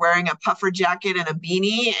noticing that you're wearing a puffer jacket and a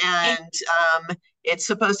beanie, and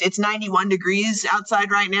it's 91 degrees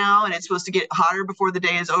outside right now, and it's supposed to get hotter before the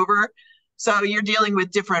day is over. So you're dealing with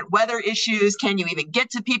different weather issues. Can you even get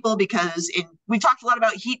to people? Because we talked a lot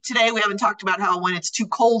about heat today. We haven't talked about how when it's too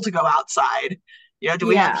cold to go outside, you know, do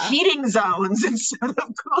we have heating zones instead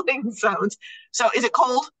of cooling zones? So is it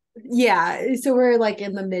cold? Yeah. So we're like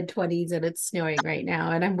in the mid 20s and it's snowing right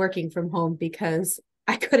now. And I'm working from home because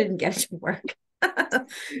I couldn't get to work.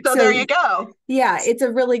 So there you go. Yeah, it's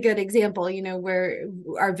a really good example, you know, where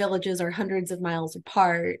our villages are hundreds of miles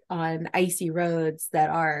apart on icy roads that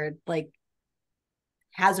are like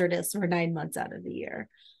hazardous for 9 months out of the year.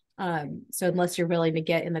 So unless you're willing to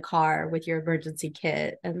get in the car with your emergency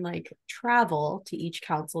kit and like travel to each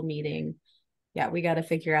council meeting, yeah, we got to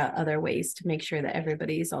figure out other ways to make sure that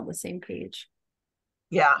everybody's on the same page.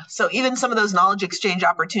 Yeah. So even some of those knowledge exchange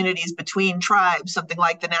opportunities between tribes, something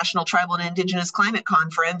like the National Tribal and Indigenous Climate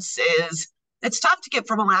Conference, it's tough to get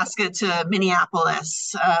from Alaska to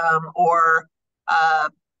Minneapolis, or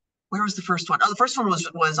where was the first one? Oh, the first one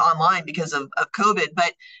was online because of COVID.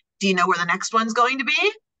 But do you know where the next one's going to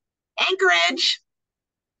be? Anchorage.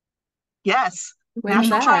 Yes. When's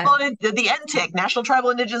National that? Tribal, the NTIC, National Tribal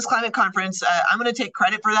Indigenous Climate Conference. I'm going to take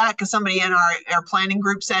credit for that because somebody in our planning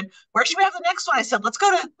group said, "Where should we have the next one?" I said, "Let's go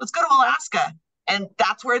to Alaska," and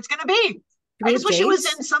that's where it's going to be. I just wish it was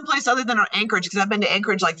in someplace other than Anchorage, because I've been to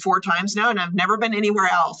Anchorage like 4 times now, and I've never been anywhere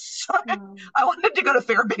else. I wanted to go to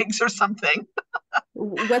Fairbanks or something.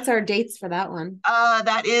 What's our dates for that one?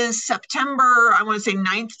 That is September, I want to say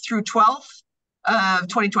 9th through 12th of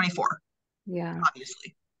 2024. Yeah.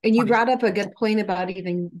 Obviously. And you brought up a good point about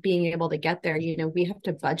even being able to get there. You know, we have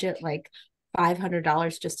to budget like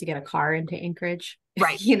 $500 just to get a car into Anchorage.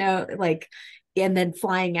 Right. You know, like, and then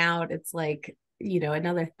flying out, it's like, you know,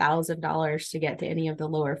 another $1,000 to get to any of the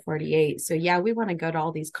lower 48. So yeah, we want to go to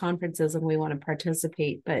all these conferences and we want to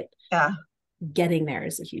participate, but getting there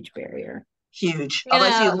is a huge barrier. Huge. Although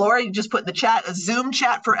I see Lori just put in the chat a Zoom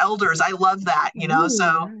chat for elders. I love that, you know.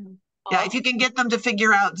 So yeah, if you can get them to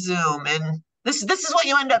figure out Zoom, and this is what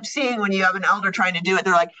you end up seeing when you have an elder trying to do it.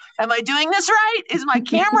 They're like, "Am I doing this right? Is my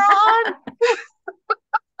camera on?"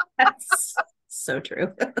 That's so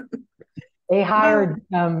true. They hired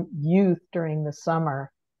youth during the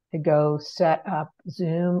summer to go set up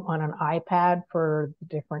Zoom on an iPad for the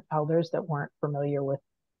different elders that weren't familiar with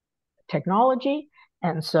technology.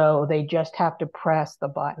 And so they just have to press the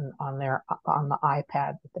button on the iPad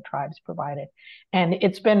that the tribes provided. And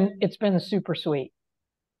it's been super sweet.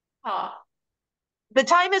 The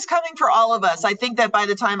time is coming for all of us. I think that by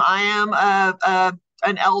the time I am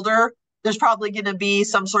an elder, there's probably going to be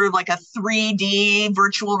some sort of like a 3D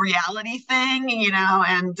virtual reality thing, you know,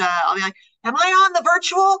 and I'll be like, "Am I on the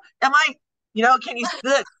virtual? Am I, you know, can you see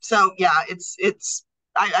it?" So yeah,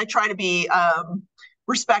 I try to be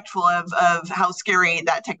respectful of how scary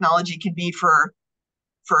that technology can be for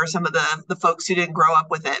some of the folks who didn't grow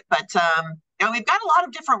up with it. But you know, we've got a lot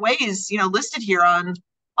of different ways, you know, listed here on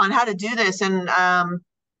how to do this, and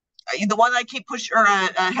the one I keep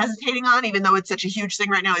hesitating on, even though it's such a huge thing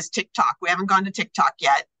right now, is TikTok. We haven't gone to TikTok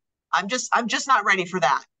yet. I'm just not ready for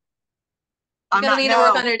that. You're gonna need to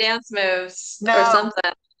work on your dance moves or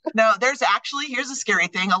something. No, here's a scary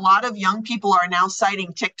thing. A lot of young people are now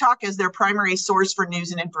citing TikTok as their primary source for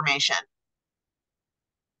news and information.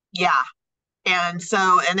 Yeah. And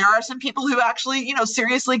there are some people who actually, you know,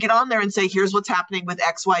 seriously get on there and say, "Here's what's happening with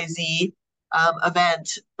XYZ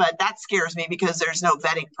event." But that scares me because there's no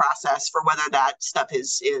vetting process for whether that stuff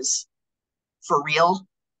is for real.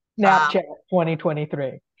 Snapchat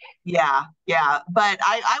 2023. Yeah, yeah. But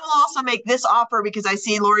I will also make this offer because I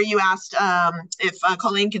see, Lori, you asked if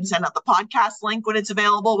Colleen can send out the podcast link when it's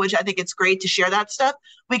available, which I think it's great to share that stuff.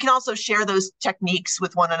 We can also share those techniques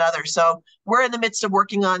with one another. So we're in the midst of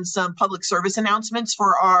working on some public service announcements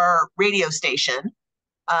for our radio station.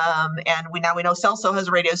 And we know Celso has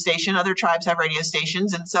a radio station, other tribes have radio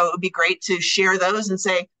stations. And so it would be great to share those and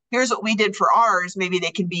say, here's what we did for ours. Maybe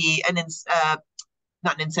they can be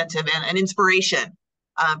not an incentive, and an inspiration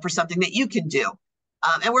for something that you can do.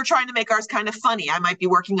 And we're trying to make ours kind of funny. I might be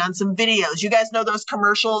working on some videos. You guys know those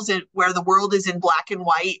commercials where the world is in black and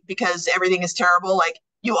white because everything is terrible? Like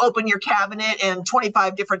you open your cabinet and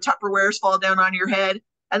 25 different Tupperwares fall down on your head.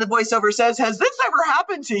 And the voiceover says, has this ever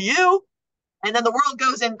happened to you? And then the world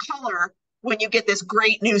goes in color when you get this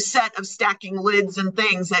great new set of stacking lids and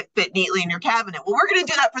things that fit neatly in your cabinet. Well, we're going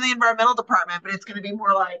to do that for the environmental department, but it's going to be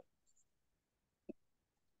more like,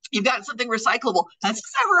 you've got something recyclable. Has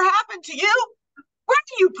this ever happened to you? Where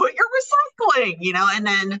do you put your recycling? And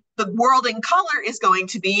then the world in color is going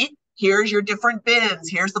to be, here's your different bins.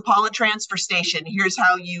 Here's the Paula transfer station. Here's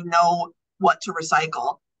how you know what to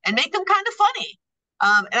recycle, and make them kind of funny.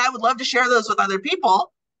 And I would love to share those with other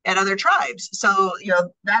people and other tribes. So,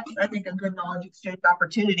 that's, I think, a good knowledge exchange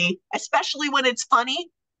opportunity, especially when it's funny,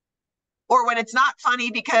 or when it's not funny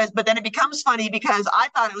but then it becomes funny because I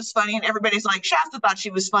thought it was funny and everybody's like, Shasta thought she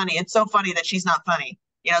was funny. It's so funny that she's not funny.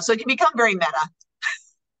 So it can become very meta.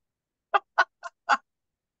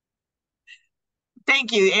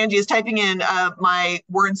 Thank you. Angie is typing in my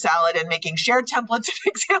word salad and making shared templates and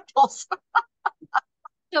examples.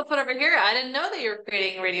 You'll put over here. I didn't know that you were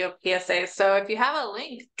creating radio PSAs. So if you have a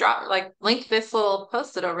link, link this little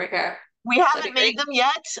post-it over here. We haven't made them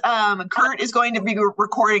yet. Kurt is going to be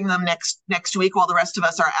recording them next week while the rest of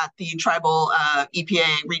us are at the Tribal EPA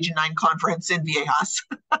Region 9 conference in Viejas.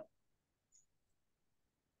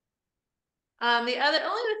 The only other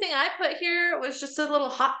thing I put here was just a little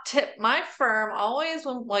hot tip. My firm always,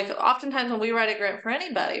 oftentimes when we write a grant for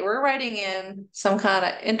anybody, we're writing in some kind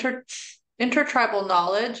of intertribal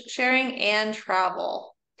knowledge sharing and travel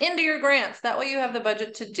into your grants. That way you have the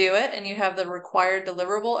budget to do it and you have the required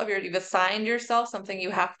deliverable of you've assigned yourself something you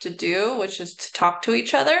have to do, which is to talk to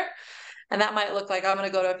each other. And that might look like I'm going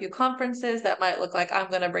to go to a few conferences. That might look like I'm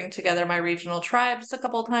going to bring together my regional tribes a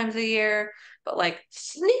couple times a year, but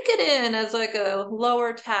sneak it in as a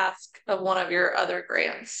lower task of one of your other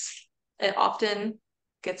grants. It often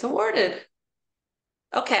gets awarded.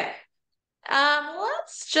 Okay.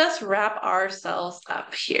 Let's just wrap ourselves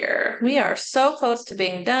up here. We are so close to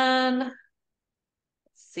being done. Let's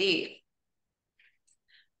see.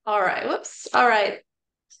 All right. Whoops. All right.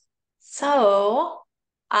 So,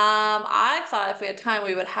 I thought if we had time,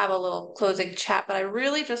 we would have a little closing chat, but I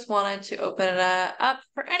really just wanted to open it up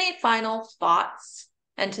for any final thoughts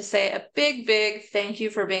and to say a big, big thank you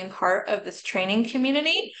for being part of this training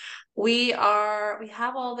community. We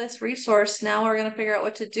have all this resource. Now we're going to figure out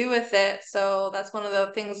what to do with it. So that's one of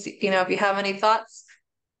the things, if you have any thoughts,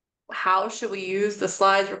 how should we use the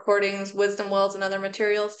slides, recordings, wisdom wells, and other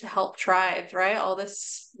materials to help tribes, right? All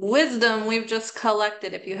this wisdom we've just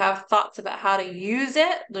collected. If you have thoughts about how to use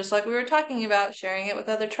it, just like we were talking about, sharing it with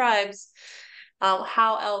other tribes,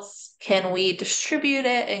 how else can we distribute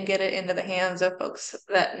it and get it into the hands of folks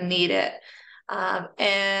that need it?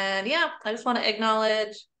 And yeah, I just want to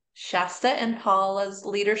acknowledge Shasta and Paula's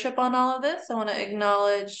leadership on all of this. I want to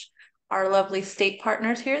acknowledge our lovely state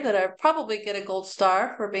partners here that are probably get a gold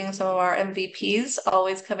star for being some of our MVPs,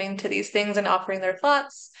 always coming to these things and offering their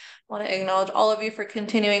thoughts. I want to acknowledge all of you for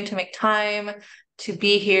continuing to make time to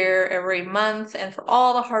be here every month and for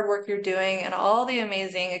all the hard work you're doing and all the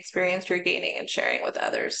amazing experience you're gaining and sharing with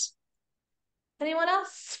others. Anyone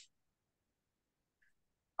else?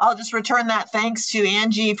 I'll just return that thanks to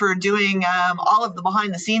Angie for doing all of the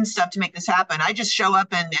behind the scenes stuff to make this happen. I just show up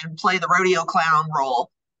and play the rodeo clown role.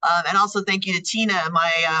 And also thank you to Tina,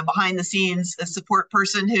 my behind the scenes support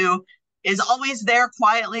person who is always there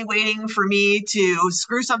quietly waiting for me to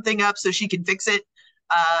screw something up so she can fix it.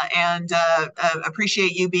 And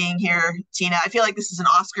appreciate you being here, Tina. I feel like this is an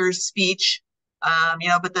Oscars speech,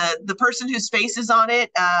 but the person whose face is on it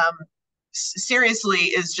seriously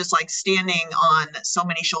is just standing on so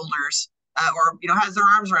many shoulders, or has their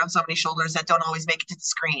arms around so many shoulders that don't always make it to the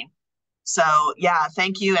screen. So yeah,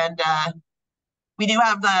 thank you. And we do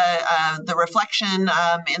have the reflection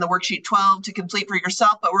in the worksheet 12 to complete for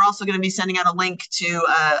yourself, but we're also going to be sending out a link to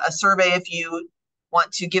a survey if you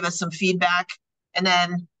want to give us some feedback. And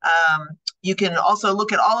then you can also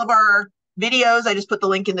look at all of our videos, I just put the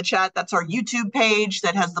link in the chat. That's our YouTube page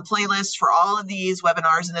that has the playlist for all of these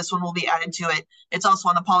webinars, and this one will be added to it. It's also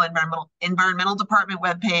on the Paul Environmental Department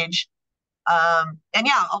webpage. And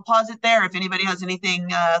yeah, I'll pause it there. If anybody has anything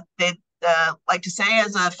they'd like to say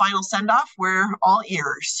as a final send-off, we're all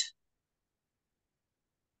ears.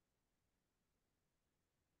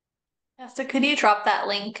 Yeah, so could you drop that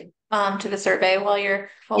link to the survey while Yes.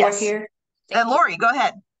 we're here? Lori, go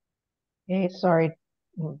ahead. Hey, sorry,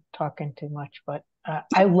 I'm talking too much, but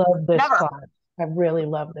I love this Never. class. I really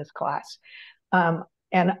love this class.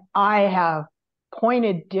 And I have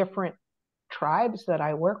pointed different tribes that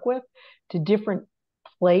I work with to different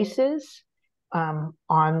places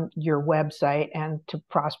on your website and to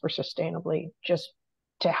prosper sustainably, just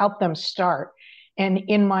to help them start. And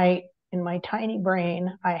in my tiny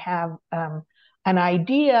brain, I have an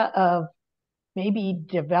idea of maybe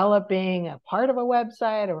developing a part of a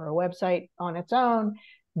website or a website on its own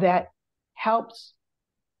that helps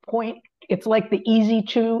point. It's like the easy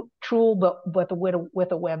tool, but with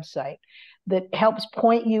a website that helps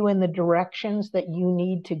point you in the directions that you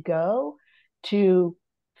need to go to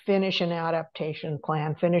finish an adaptation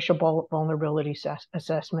plan, finish a vulnerability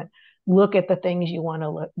assessment, look at the things you want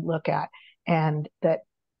to look at, and that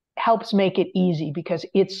helps make it easy, because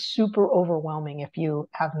it's super overwhelming if you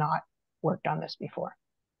have not worked on this before.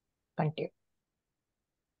 Thank you.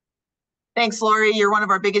 Thanks, Lori. You're one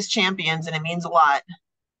of our biggest champions, and it means a lot.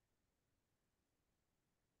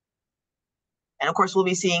 And of course, we'll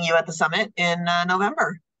be seeing you at the summit in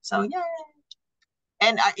November. So yay!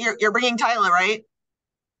 And you're bringing Tyler, right?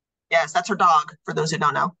 Yes, that's her dog, for those who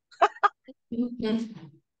don't know.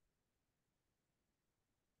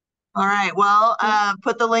 All right. Well,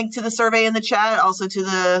 put the link to the survey in the chat, also to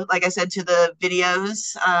the, like I said, to the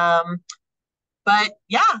videos. But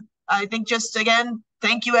yeah, I think just again,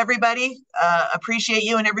 thank you, everybody. Appreciate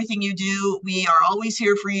you and everything you do. We are always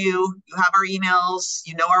here for you. You have our emails,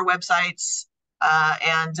 you know our websites,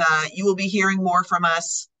 and you will be hearing more from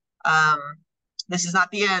us. This is not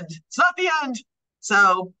the end. It's not the end.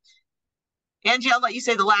 So, Angie, I'll let you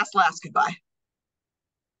say the last goodbye.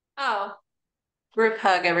 Oh, group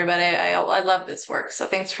hug, everybody. I love this work. So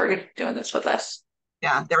thanks for doing this with us.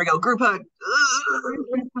 Yeah, there we go. Group hug.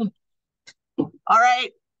 All right.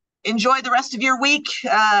 Enjoy the rest of your week.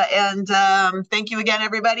 And thank you again,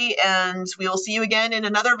 everybody. And we will see you again in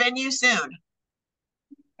another venue soon.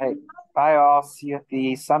 Hey, bye all. See you at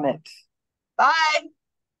the summit. Bye.